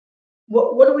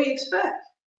what do we expect?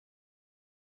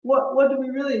 What do we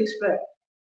really expect?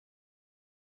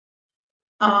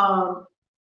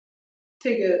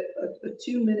 Take a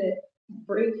 2-minute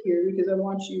break here because I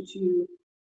want you to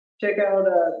check out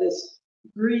this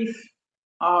brief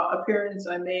appearance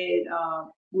I made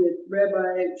with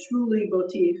Rabbi Shmuley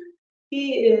Botif.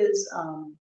 He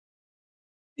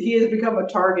has become a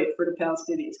target for the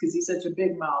Palestinians because he's such a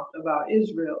big mouth about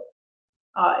Israel.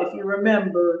 If you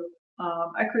remember,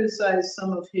 I criticized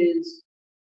some of his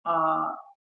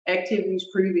activities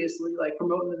previously, like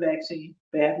promoting the vaccine.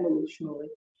 Bad move, Shmuley.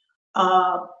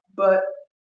 But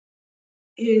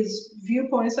his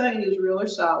viewpoints on Israel are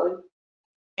solid.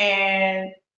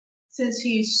 And since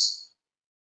he's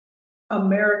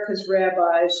America's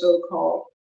rabbi, so-called,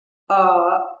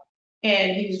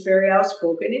 and he's very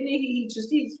outspoken, and he's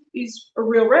a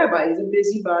real rabbi. He's a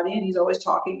busybody, and he's always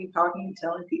talking and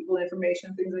telling people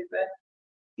information, things like that.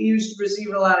 He used to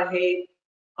receive a lot of hate.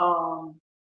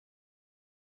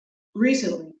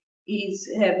 Recently, he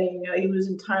was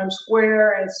in Times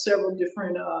Square, and several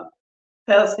different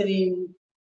Palestinian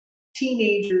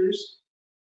teenagers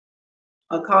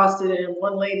accosted him.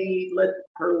 One lady let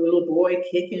her little boy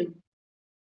kick him.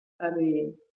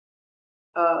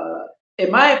 In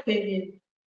my opinion,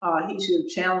 he should have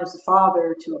challenged the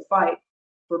father to a fight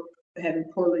for having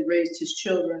poorly raised his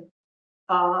children.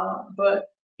 But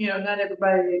not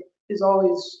everybody is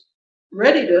always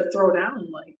ready to throw down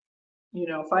like,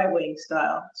 fight weighing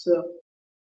style. So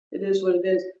it is what it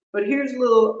is. But here's a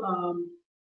little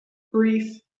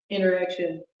brief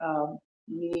interaction.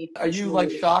 Are you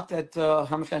shocked at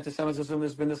how much anti-Semitism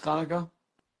there's been this Hanukkah?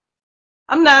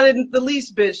 I'm not in the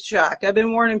least bit shocked. I've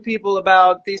been warning people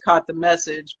about these, caught the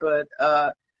message, but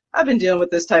I've been dealing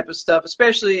with this type of stuff,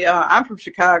 especially I'm from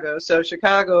Chicago, so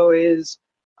Chicago is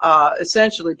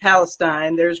essentially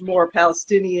Palestine. There's more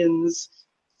Palestinians,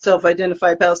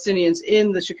 self-identified Palestinians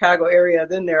in the Chicago area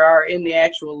than there are in the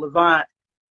actual Levant.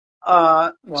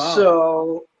 Wow.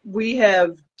 So we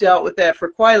have dealt with that for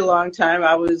quite a long time.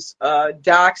 I was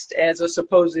doxxed as a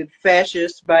supposed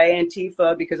fascist by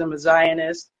Antifa because I'm a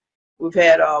Zionist. We've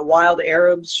had wild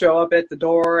Arabs show up at the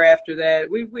door after that.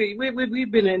 We've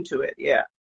been into it, yeah.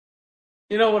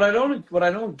 What I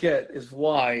don't get is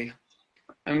why.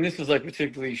 This is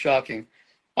particularly shocking.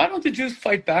 Why don't the Jews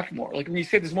fight back more? When you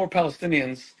say there's more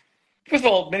Palestinians, first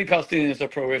of all, many Palestinians are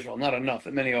pro-Israel. Not enough,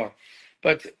 but many are.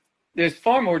 But there's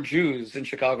far more Jews in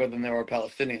Chicago than there are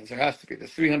Palestinians. There has to be.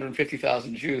 There's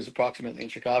 350,000 Jews approximately in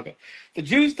Chicago. The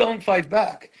Jews don't fight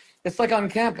back. It's like on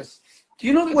campus. Do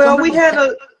you know that? Well,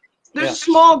 there's a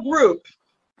small group.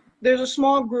 There's a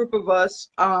small group of us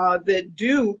that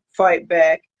do fight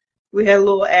back. We had a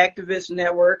little activist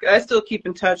network. I still keep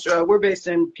in touch. We're based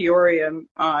in Peoria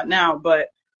now, but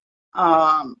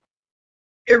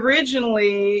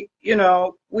originally,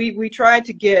 we tried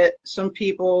to get some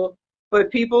people,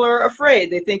 but people are afraid.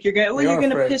 They think you're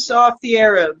gonna piss off the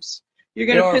Arabs. You're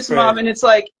gonna piss them off, and it's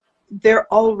like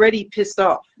they're already pissed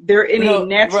off. They're in a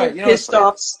natural pissed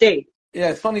off state. Yeah,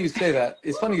 it's funny you say that.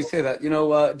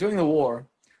 During the war,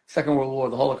 Second World War,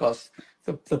 the Holocaust,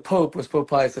 the Pope was Pope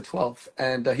Pius XII,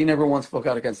 and he never once spoke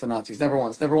out against the Nazis. Never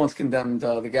once condemned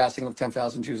the gassing of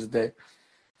 10,000 Jews a day.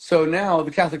 So now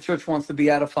the Catholic Church wants to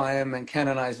beatify him and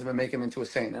canonize him and make him into a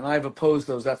saint. And I've opposed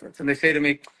those efforts. And they say to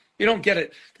me, you don't get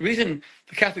it. The reason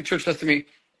the Catholic Church says to me,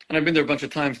 and I've been there a bunch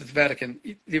of times at the Vatican,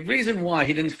 the reason why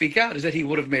he didn't speak out is that he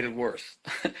would have made it worse.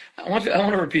 I want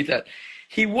to repeat that.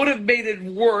 He would have made it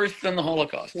worse than the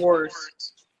Holocaust.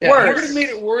 Worse. Yeah, he would Worse. have made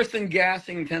it worse than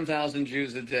gassing 10,000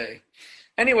 Jews a day.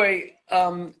 Anyway,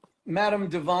 Madam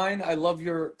Devine, I love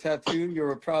your tattoo.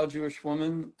 You're a proud Jewish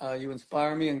woman. You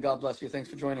inspire me, and God bless you. Thanks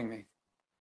for joining me.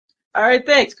 All right,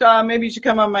 thanks. Maybe you should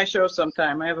come on my show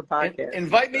sometime. I have a podcast.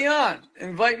 Invite me on.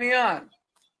 Invite me on.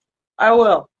 I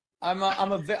will. I'm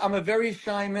a very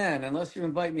shy man. Unless you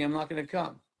invite me, I'm not going to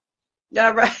come.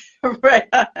 Yeah, right. Right.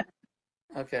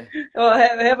 Okay. Well,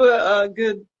 have a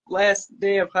good last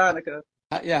day of Hanukkah.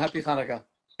 Yeah, happy Hanukkah.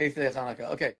 8th day of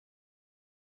Hanukkah. Okay.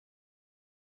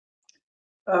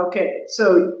 Okay,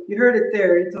 so you heard it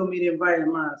there. He told me to invite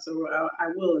him on, so I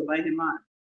will invite him on.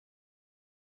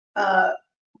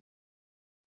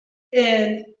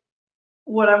 And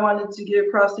what I wanted to get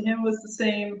across to him was the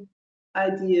same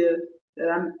idea that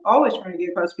I'm always trying to get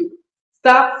across to people.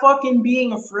 Stop fucking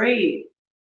being afraid.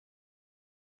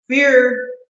 Fear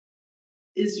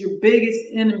is your biggest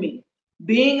enemy.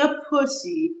 Being a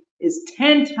pussy is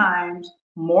 10 times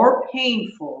more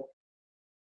painful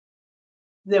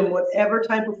than whatever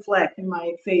type of flack you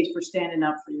might face for standing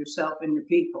up for yourself and your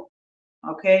people.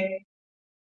 Okay?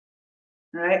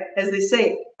 All right? As they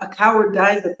say, a coward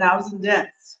dies 1,000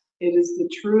 deaths. It is the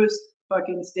truest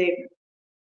fucking statement.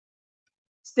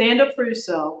 Stand up for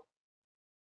yourself.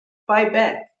 Fight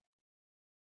back.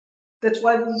 That's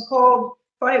why this is called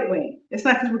Fight Wing. It's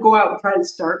not because we go out and try to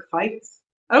start fights.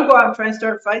 I don't go out and try to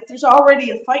start fights. There's already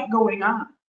a fight going on.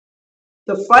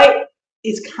 The fight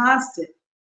is constant.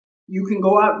 You can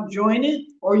go out and join it,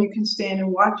 or you can stand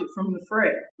and watch it from the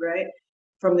fray, right?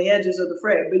 From the edges of the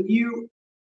fray. But you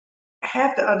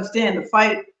have to understand the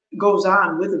fight goes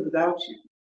on with or without you,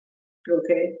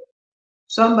 okay?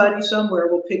 Somebody somewhere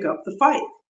will pick up the fight.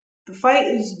 The fight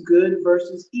is good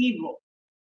versus evil.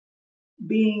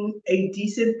 Being a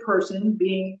decent person,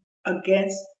 being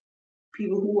against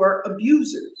people who are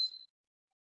abusers.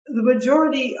 The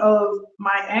majority of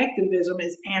my activism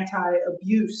is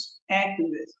anti-abuse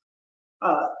activism.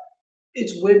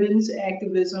 It's women's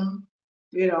activism,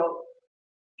 you know,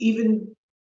 even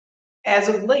as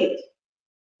of late.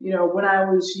 You know, when I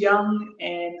was young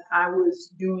and I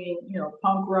was doing, you know,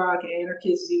 punk rock,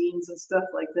 anarchist zines and stuff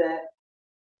like that,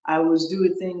 I was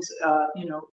doing things, you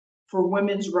know, for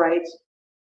women's rights.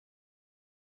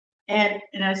 And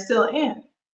I still am,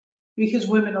 because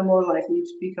women are more likely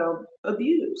to become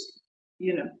abused,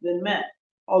 you know, than men.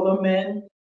 Although men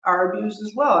are abused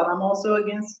as well, and I'm also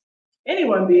against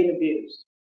anyone being abused.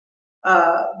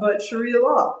 But Sharia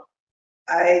law,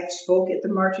 I spoke at the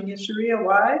March Against Sharia.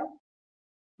 Why?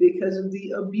 Because of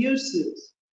the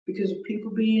abuses, because of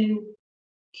people being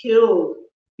killed,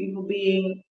 people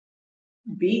being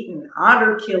beaten,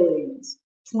 honor killings.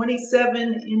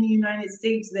 27 in the United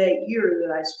States that year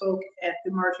that I spoke at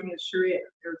the March Against Sharia.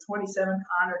 There were 27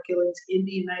 honor killings in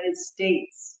the United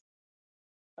States.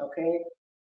 Okay?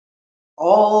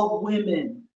 All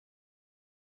women.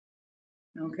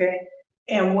 Okay?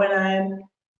 And when I'm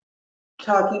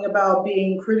talking about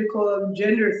being critical of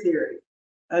gender theory,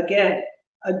 again,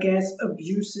 against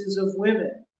abuses of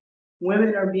women.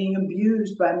 Women are being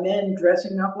abused by men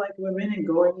dressing up like women and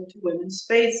going into women's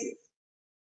spaces,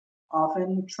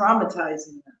 often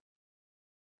traumatizing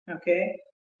them. Okay?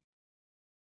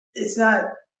 It's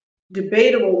not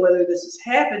debatable whether this is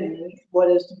happening. What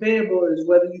is debatable is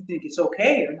whether you think it's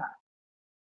okay or not.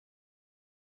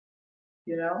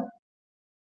 You know?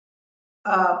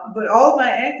 But all of my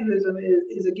activism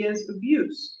is against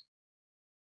abuse.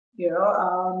 You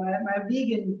know, my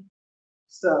vegan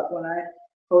stuff, when I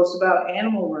post about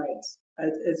animal rights,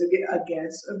 it's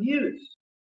against abuse.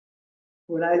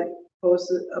 When I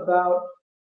post about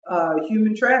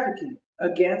human trafficking,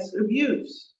 against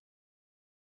abuse.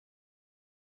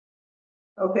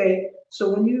 Okay,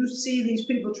 so when you see these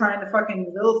people trying to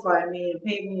fucking vilify me and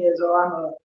paint me as,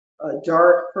 oh, I'm a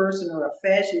dark person or a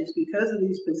fascist because of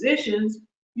these positions,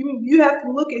 you have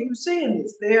to look at who's saying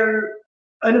this. They're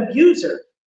an abuser.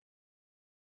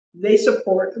 They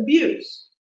support abuse.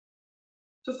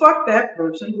 So fuck that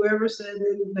person. Whoever said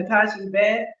that Natasha is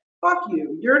bad, fuck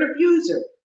you. You're an abuser.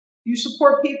 You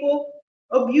support people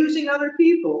abusing other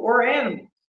people or animals.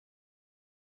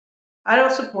 I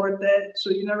don't support that, so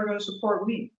you're never going to support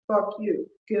me. Fuck you.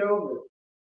 Get over it.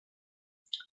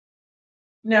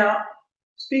 Now,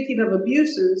 speaking of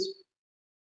abuses,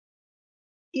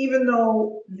 even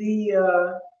though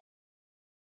the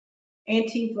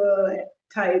Antifa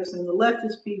types and the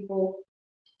leftist people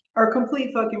are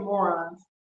complete fucking morons,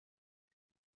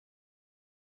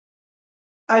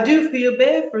 I do feel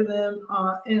bad for them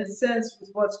in a sense with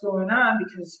what's going on,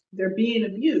 because they're being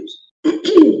abused.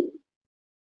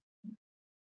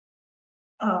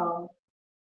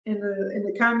 In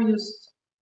the communist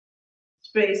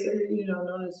space, you know,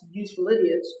 known as useful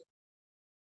idiots.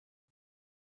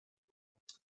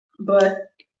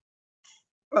 But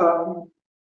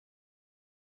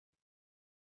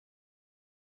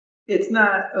it's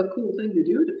not a cool thing to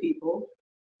do to people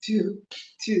to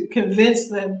convince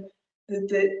them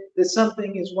that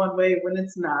something is one way when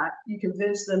it's not. You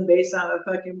convince them based on a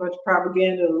fucking bunch of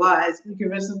propaganda and lies. You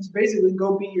convince them to basically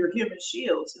go be your human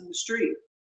shields in the street.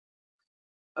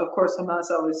 Of course,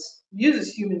 Hamas always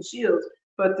uses human shields,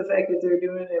 but the fact that they're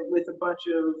doing it with a bunch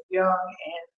of young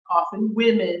and often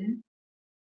women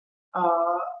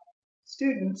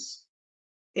students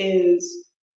is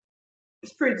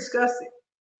pretty disgusting.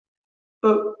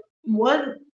 But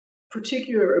one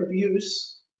particular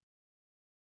abuse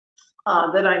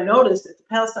that I noticed at the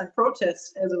Palestine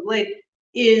protests as of late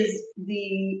is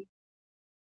the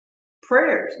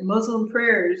prayers, Muslim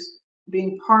prayers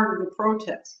being part of the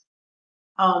protest.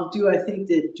 Do I think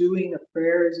that doing a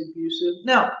prayer is abusive?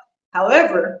 No.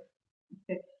 However,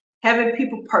 having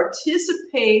people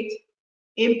participate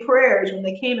in prayers when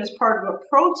they came as part of a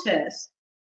protest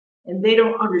and they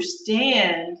don't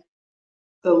understand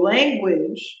the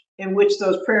language in which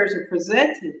those prayers are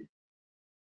presented,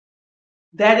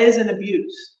 that is an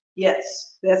abuse.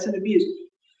 Yes, that's an abuse.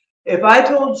 If I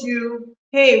told you,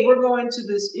 hey, we're going to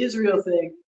this Israel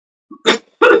thing,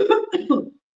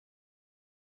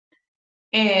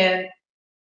 and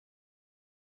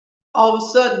all of a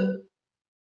sudden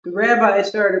the rabbi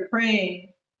started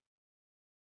praying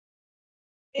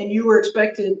and you were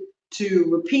expected to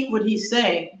repeat what he's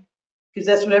saying, because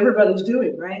that's what everybody's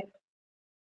doing, right?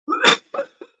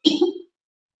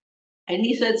 And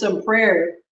he said some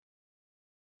prayer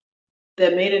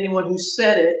that made anyone who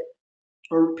said it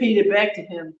or repeated back to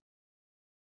him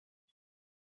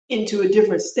into a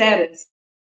different status,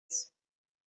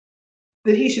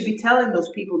 that he should be telling those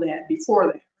people that before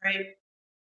that, right?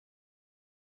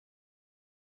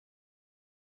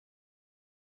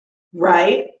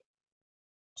 Right?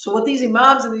 So what these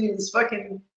imams and these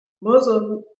fucking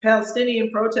Muslim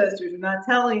Palestinian protesters are not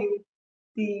telling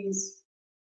these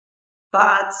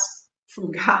thoughts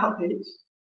from college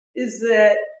is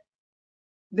that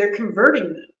they're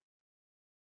converting them.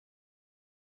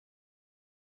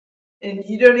 And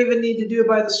you don't even need to do it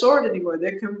by the sword anymore.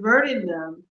 They're converting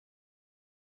them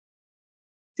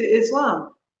to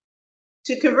Islam.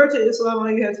 To convert to Islam,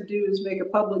 all you have to do is make a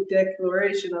public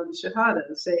declaration of the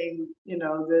Shahada, saying, you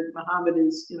know, that Muhammad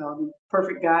is, you know, the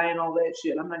perfect guy and all that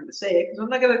shit. I'm not going to say it because I'm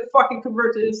not going to fucking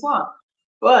convert to Islam.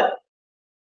 But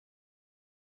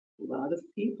a lot of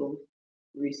people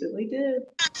recently did.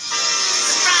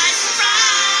 Surprise,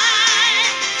 surprise.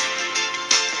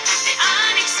 The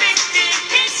unexpected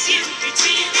hits you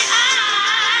between the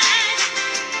eyes.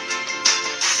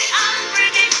 The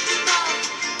unpredictable,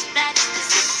 that's the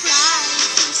surprise.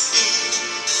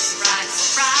 Surprise,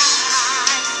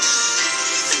 surprise.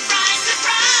 Surprise,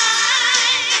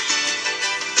 surprise.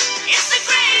 It's the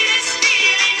greatest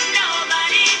feeling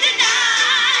nobody denies.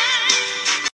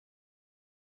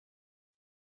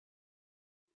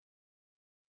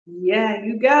 Yeah,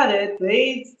 you got it.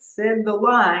 They said the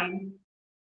line,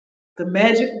 the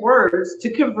magic words to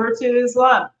convert to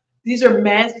Islam. These are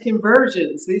mass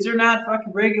conversions. These are not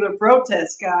fucking regular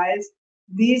protests, guys.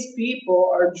 These people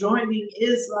are joining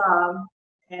Islam,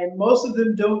 and most of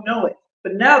them don't know it.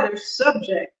 But now they're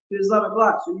subject to Islamic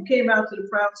law. So you came out to the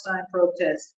Palestine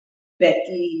protest,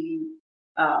 Becky,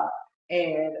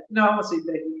 and no, I'm gonna say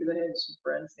Becky because I had some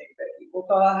friends named Becky. We'll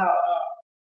call her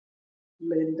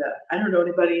Linda. I don't know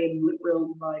anybody in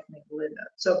real life named Linda.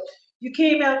 So you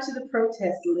came out to the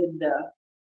protest, Linda,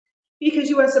 because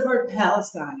you want to support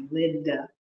Palestine, Linda.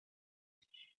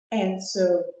 And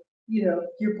so, you know,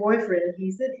 your boyfriend,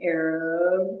 he's an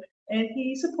Arab, and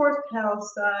he supports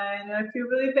Palestine. And I feel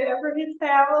really bad for his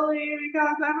family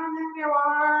because I don't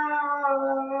have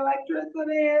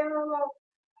electricity.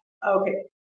 Okay,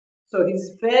 so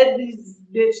he's fed this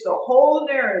bitch the whole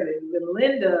narrative, and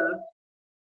Linda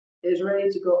is ready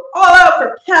to go all out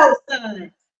for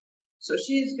Palestine. So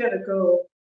she's gonna go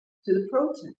to the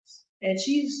protest, and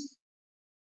she's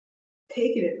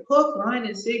taking it hook, line,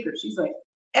 and sinker. She's like,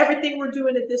 everything we're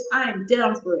doing at this, I am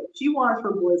down for it. She wants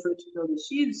her boyfriend to know that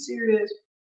she is serious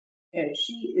and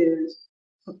she is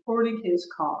supporting his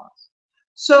cause.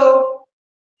 So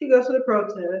he goes to the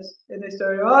protest, and they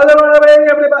start,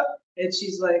 and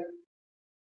she's like,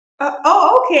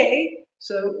 oh, okay.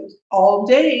 So all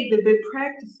day they've been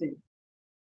practicing,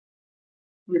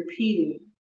 repeating,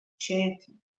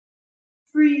 chanting,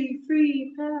 free,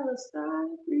 free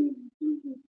Palestine, free, free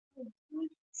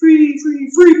Palestine, free, free,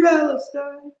 free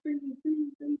Palestine, free, free,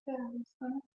 free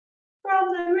Palestine, from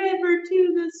the river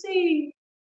to the sea.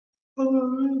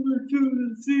 Over to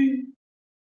the sea.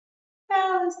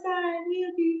 Palestine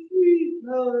will be free.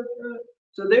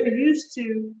 So they're used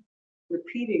to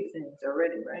repeating things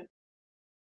already, right?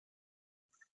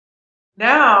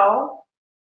 Now,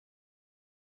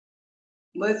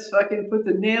 let's fucking put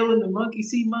the nail in the monkey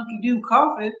see, monkey do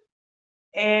coffin.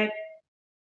 And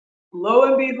lo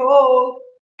and behold,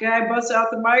 guy busts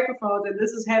out the microphone, and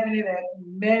this is happening at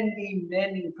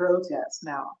many protests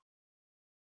now.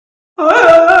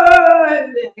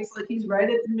 And it's like he's right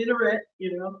at the minaret,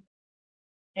 you know,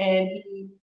 and he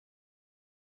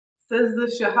says the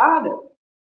Shahada,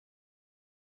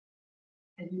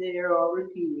 and they're all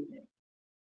repeating it.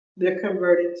 They're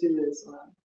converted to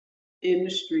Islam in the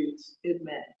streets, in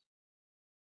men.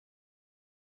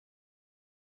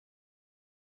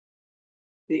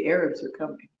 The Arabs are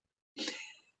coming.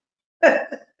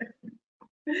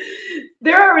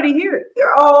 They're already here.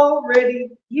 They're already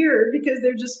here because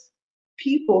they're just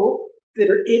people that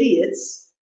are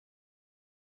idiots,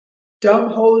 dumb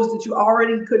hoes that you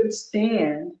already couldn't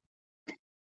stand.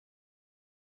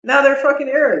 Now they're fucking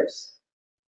Arabs.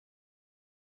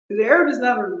 The Arab is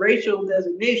not a racial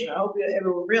designation. I hope that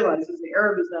everyone realizes the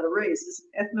Arab is not a race. It's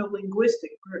an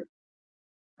ethno-linguistic group.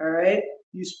 All right?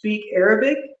 You speak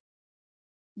Arabic,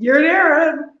 you're an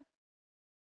Arab.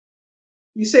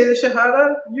 You say the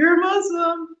Shahada, you're a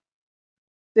Muslim.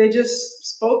 They just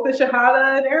spoke the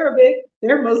Shahada in Arabic.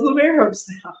 They're Muslim Arabs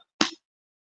now.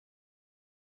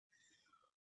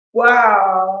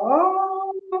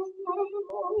 Wow.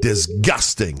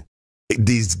 Disgusting.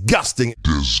 Disgusting.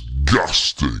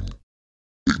 Disgusting.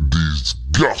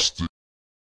 Disgusting.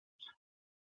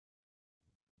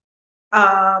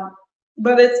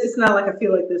 But it's not like I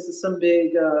feel like this is some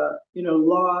big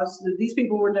loss. These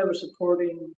people were never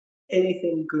supporting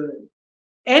anything good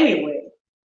anyway.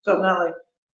 So I'm not like,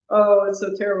 oh, it's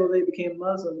so terrible they became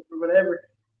Muslim or whatever.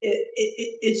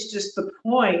 It's just the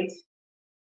point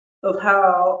of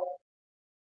how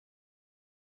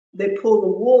they pull the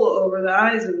wool over the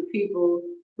eyes of the people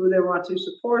who they want to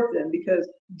support them, because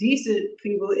decent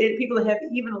people, people that have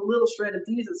even a little shred of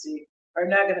decency, are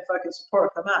not going to fucking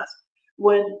support Hamas.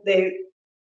 When they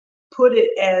put it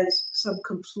as some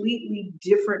completely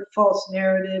different false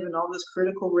narrative and all this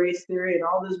critical race theory and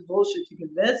all this bullshit to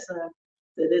convince them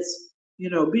that it's,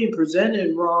 being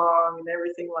presented wrong and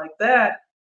everything like that.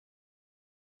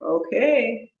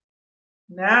 Okay,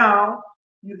 now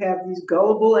you have these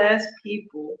gullible ass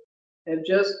people have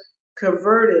just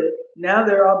converted. Now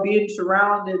they're all being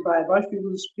surrounded by a bunch of people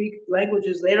who speak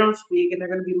languages they don't speak, and they're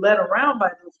going to be led around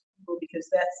by those people because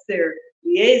that's their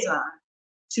liaison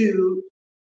to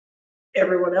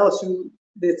everyone else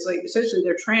that's like essentially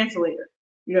their translator.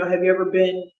 Have you ever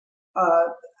been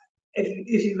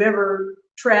if you've ever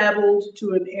traveled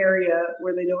to an area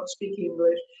where they don't speak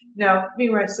English? Now, me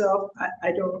myself,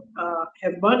 I don't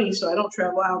have money, so I don't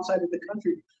travel outside of the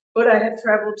country, but I have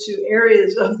traveled to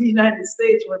areas of the United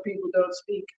States where people don't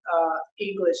speak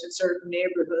English in certain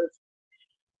neighborhoods,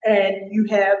 and you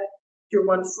have your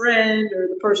one friend or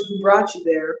the person who brought you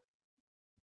there,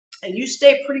 and you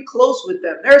stay pretty close with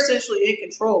them. They're essentially in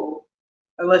control,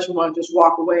 unless you want to just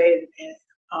walk away and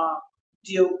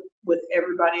deal with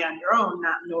everybody on your own,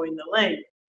 not knowing the language.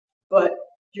 But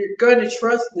you're going to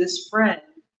trust this friend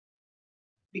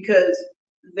because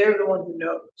they're the one who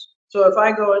knows. So if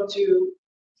I go into,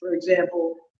 for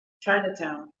example,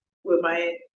 Chinatown with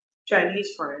my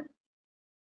Chinese friend,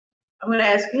 I'm going to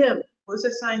ask him, what's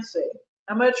the sign say?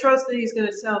 I'm going to trust that he's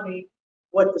going to tell me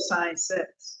what the sign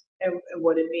says and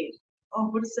what it means. Oh,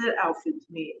 what does that outfit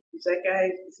mean? Is that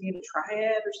guy, is he in a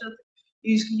triad or something?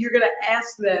 You're going to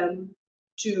ask them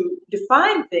to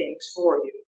define things for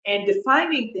you. And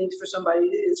defining things for somebody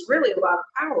is really a lot of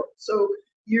power. So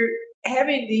you're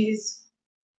having these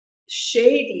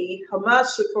shady Hamas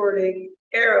supporting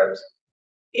Arabs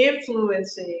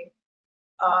influencing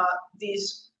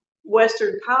these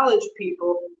Western college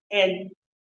people, and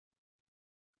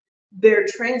they're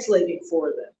translating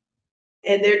for them.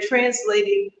 And they're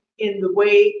translating in the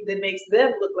way that makes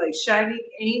them look like shining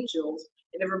angels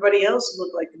and everybody else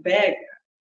look like the bad guy,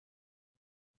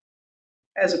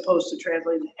 as opposed to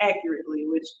translating accurately,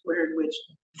 in which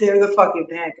they're the fucking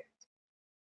bad guys.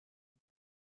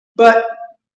 But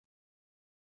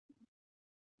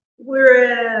we're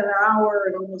at an hour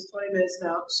and almost 20 minutes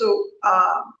now, so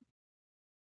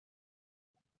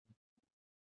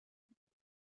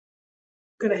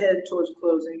gonna head towards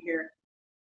closing here.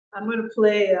 I'm gonna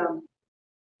play a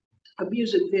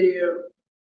music video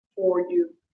for you.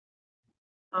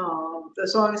 The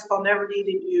song is called Never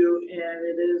Needed You, and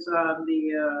it is on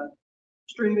the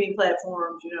streaming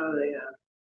platforms, the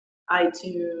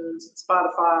iTunes,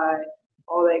 Spotify,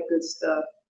 all that good stuff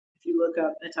if you look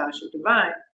up Natasha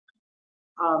Devine.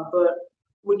 But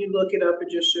when you look it up, it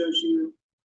just shows you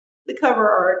the cover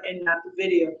art and not the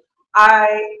video.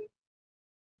 I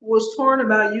was torn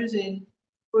about using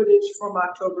footage from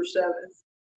October 7th,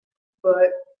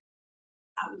 but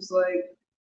I was like,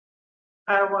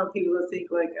 I don't want people to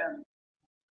think like I'm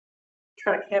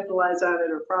trying to capitalize on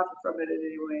it or profit from it in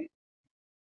any way.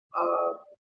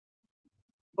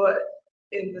 But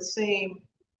in the same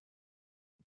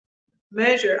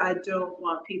measure, I don't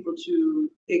want people to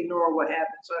ignore what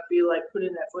happened. So I feel like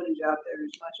putting that footage out there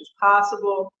as much as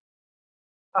possible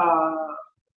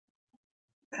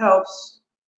helps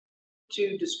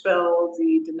to dispel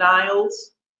the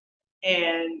denials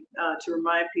and to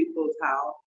remind people of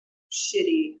how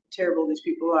shitty, terrible these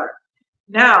people are.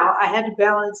 Now, I had to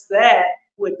balance that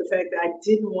with the fact that I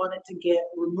didn't want it to get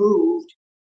removed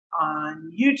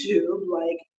on YouTube,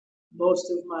 like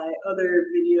most of my other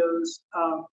videos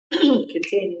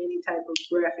containing any type of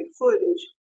graphic footage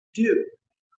do.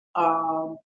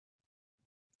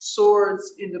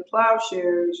 Swords into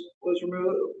Plowshares was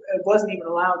removed. It wasn't even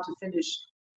allowed to finish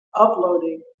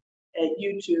uploading at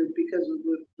YouTube because of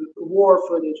the war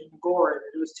footage and gore.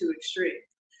 It was too extreme.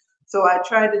 So I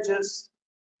tried to just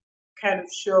kind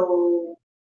of show,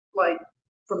 like,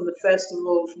 from the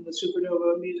festival, from the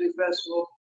Supernova Music Festival,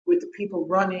 with the people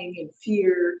running in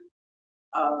fear,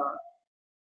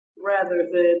 rather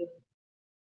than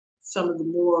some of the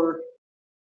more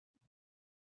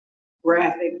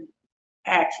graphic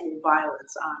actual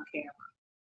violence on camera.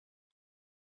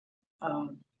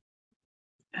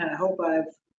 And I hope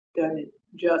I've done it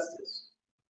justice.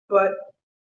 But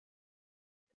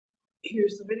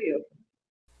here's the video.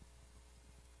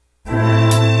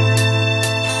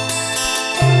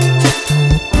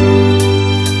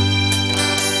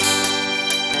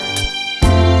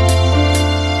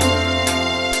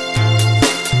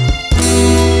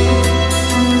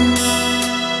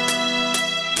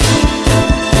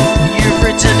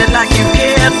 Pretending like you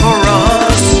cared for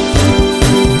us,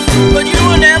 but you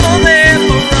were never there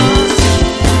for us.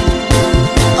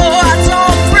 Oh, I saw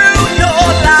through your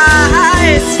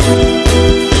lies.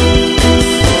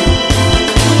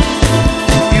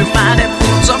 You might have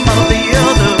fooled some of the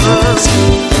others,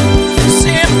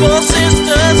 sinful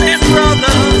sisters and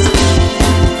brothers,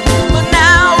 but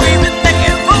now even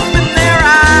they've opened their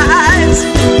eyes.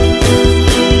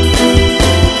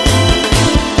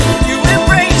 You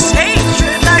embrace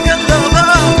hatred like a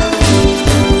lover.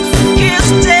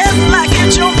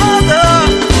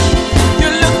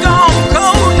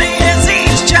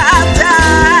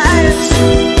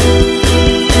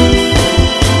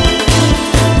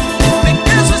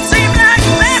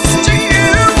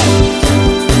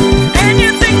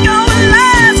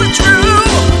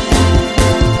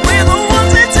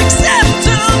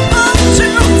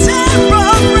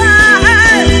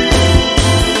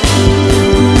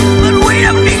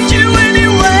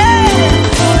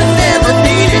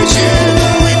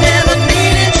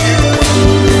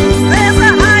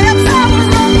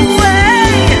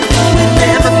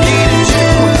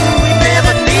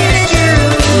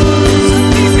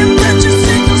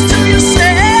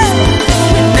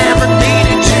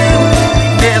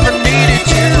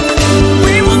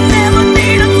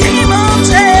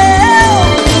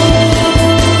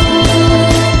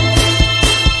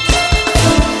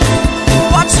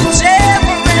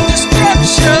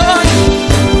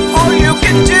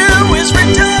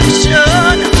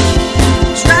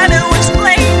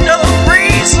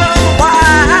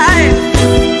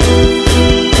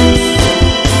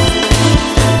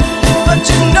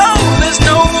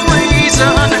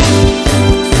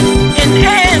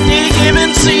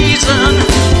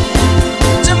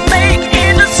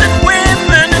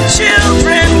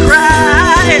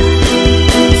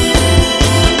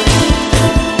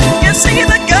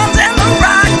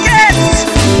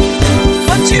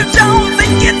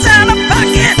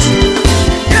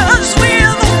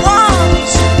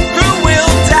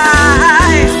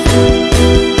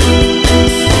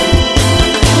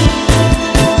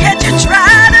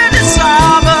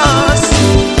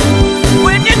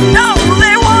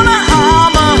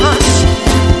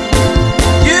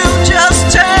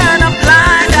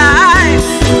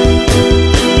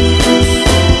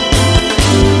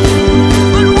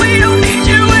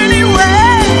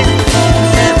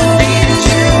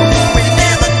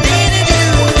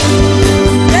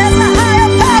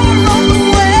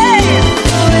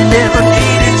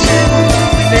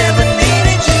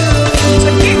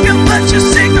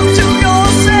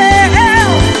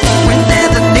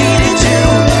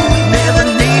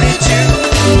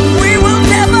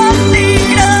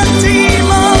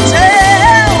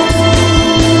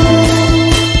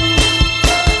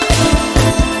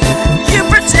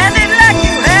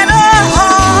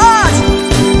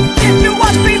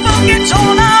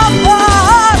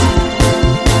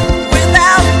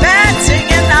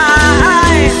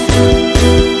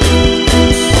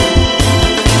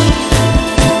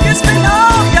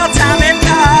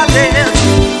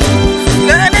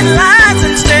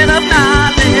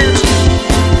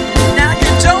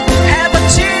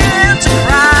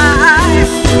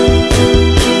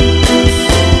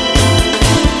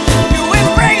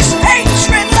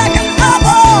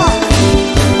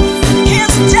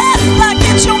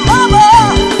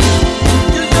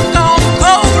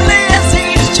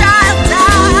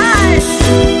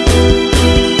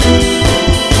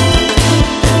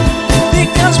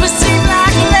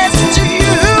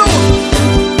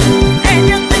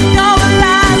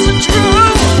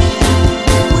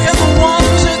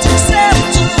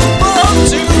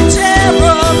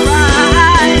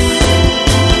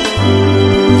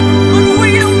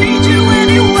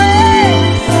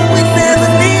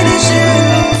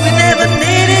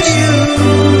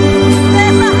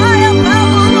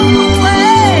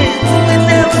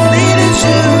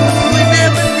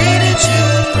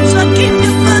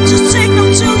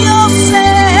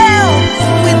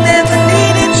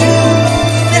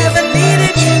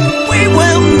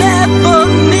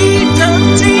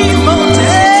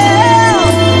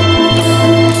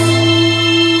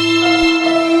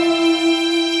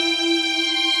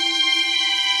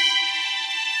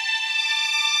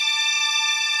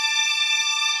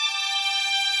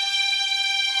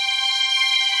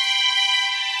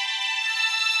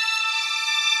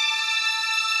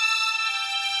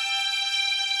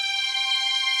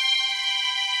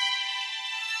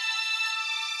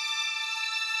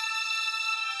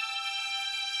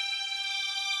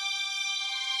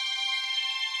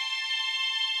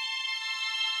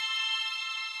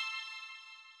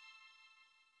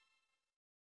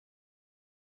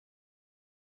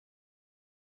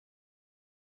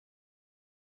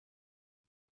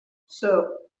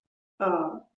 So,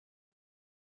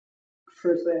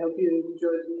 first, I hope you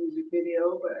enjoyed the music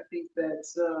video, but I think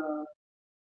that's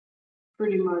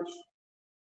pretty much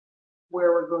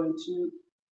where we're going to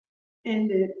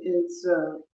end it. Is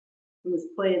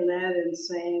with playing that and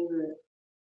saying that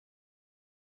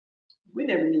we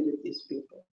never needed these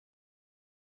people.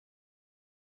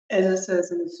 As it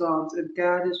says in the Psalms, if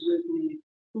God is with me,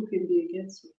 who can be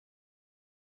against me?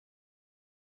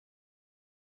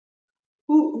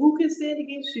 Who can stand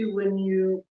against you when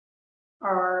you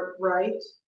are right?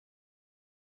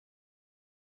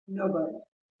 Nobody.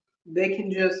 They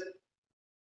can just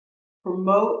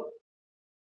promote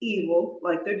evil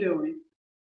like they're doing,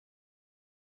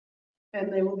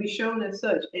 and they will be shown as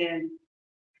such. And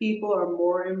people are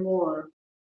more and more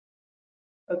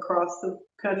across the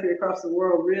country, across the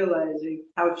world, realizing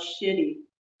how shitty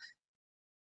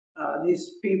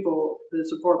these people that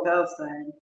support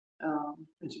Palestine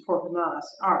and support Hamas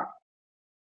are.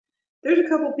 There's a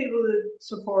couple people that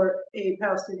support a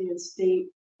Palestinian state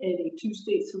and a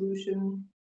two-state solution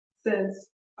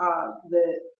sense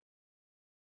that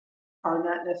are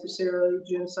not necessarily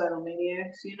genocidal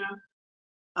maniacs, you know.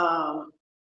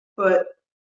 But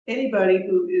anybody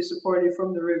who is supported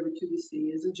from the river to the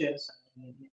sea is a genocidal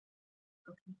maniac.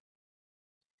 Okay.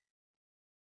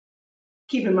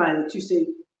 Keep in mind the two-state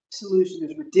solution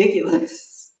is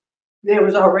ridiculous. There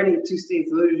was already a two-state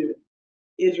solution.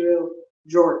 Israel,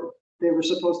 Jordan. They were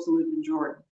supposed to live in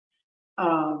Jordan.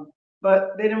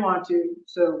 But they didn't want to,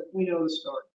 so we know the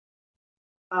story.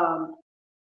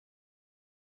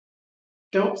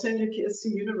 Don't send your kids to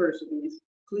universities.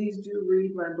 Please do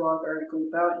read my blog article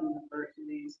about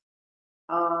universities.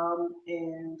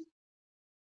 And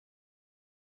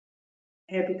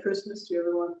happy Christmas to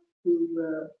everyone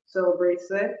who celebrates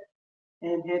that.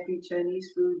 And happy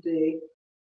Chinese Food Day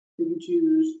to the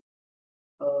Jews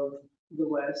of the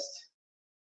West.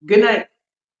 Good night.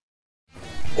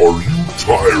 Are you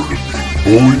tired of being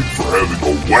bullied for having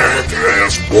a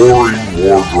whack-ass, boring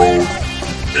wardrobe?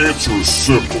 Answer is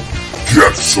simple.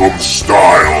 Get some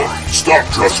style. Stop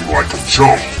dressing like a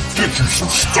chump. Get you some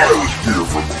stylish gear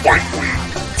from Fight Week.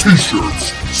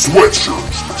 T-shirts,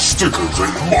 sweatshirts, stickers,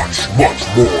 and much, much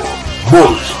more.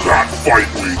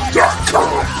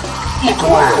 Merch.fightweek.com. Look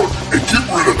around and get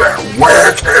rid of that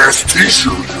whack-ass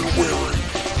t-shirt you're wearing.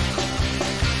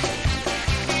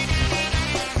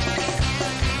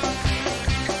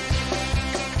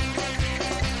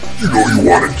 You know you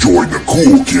want to join the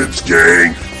cool kids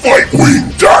gang.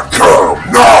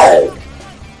 Fightwing.com now!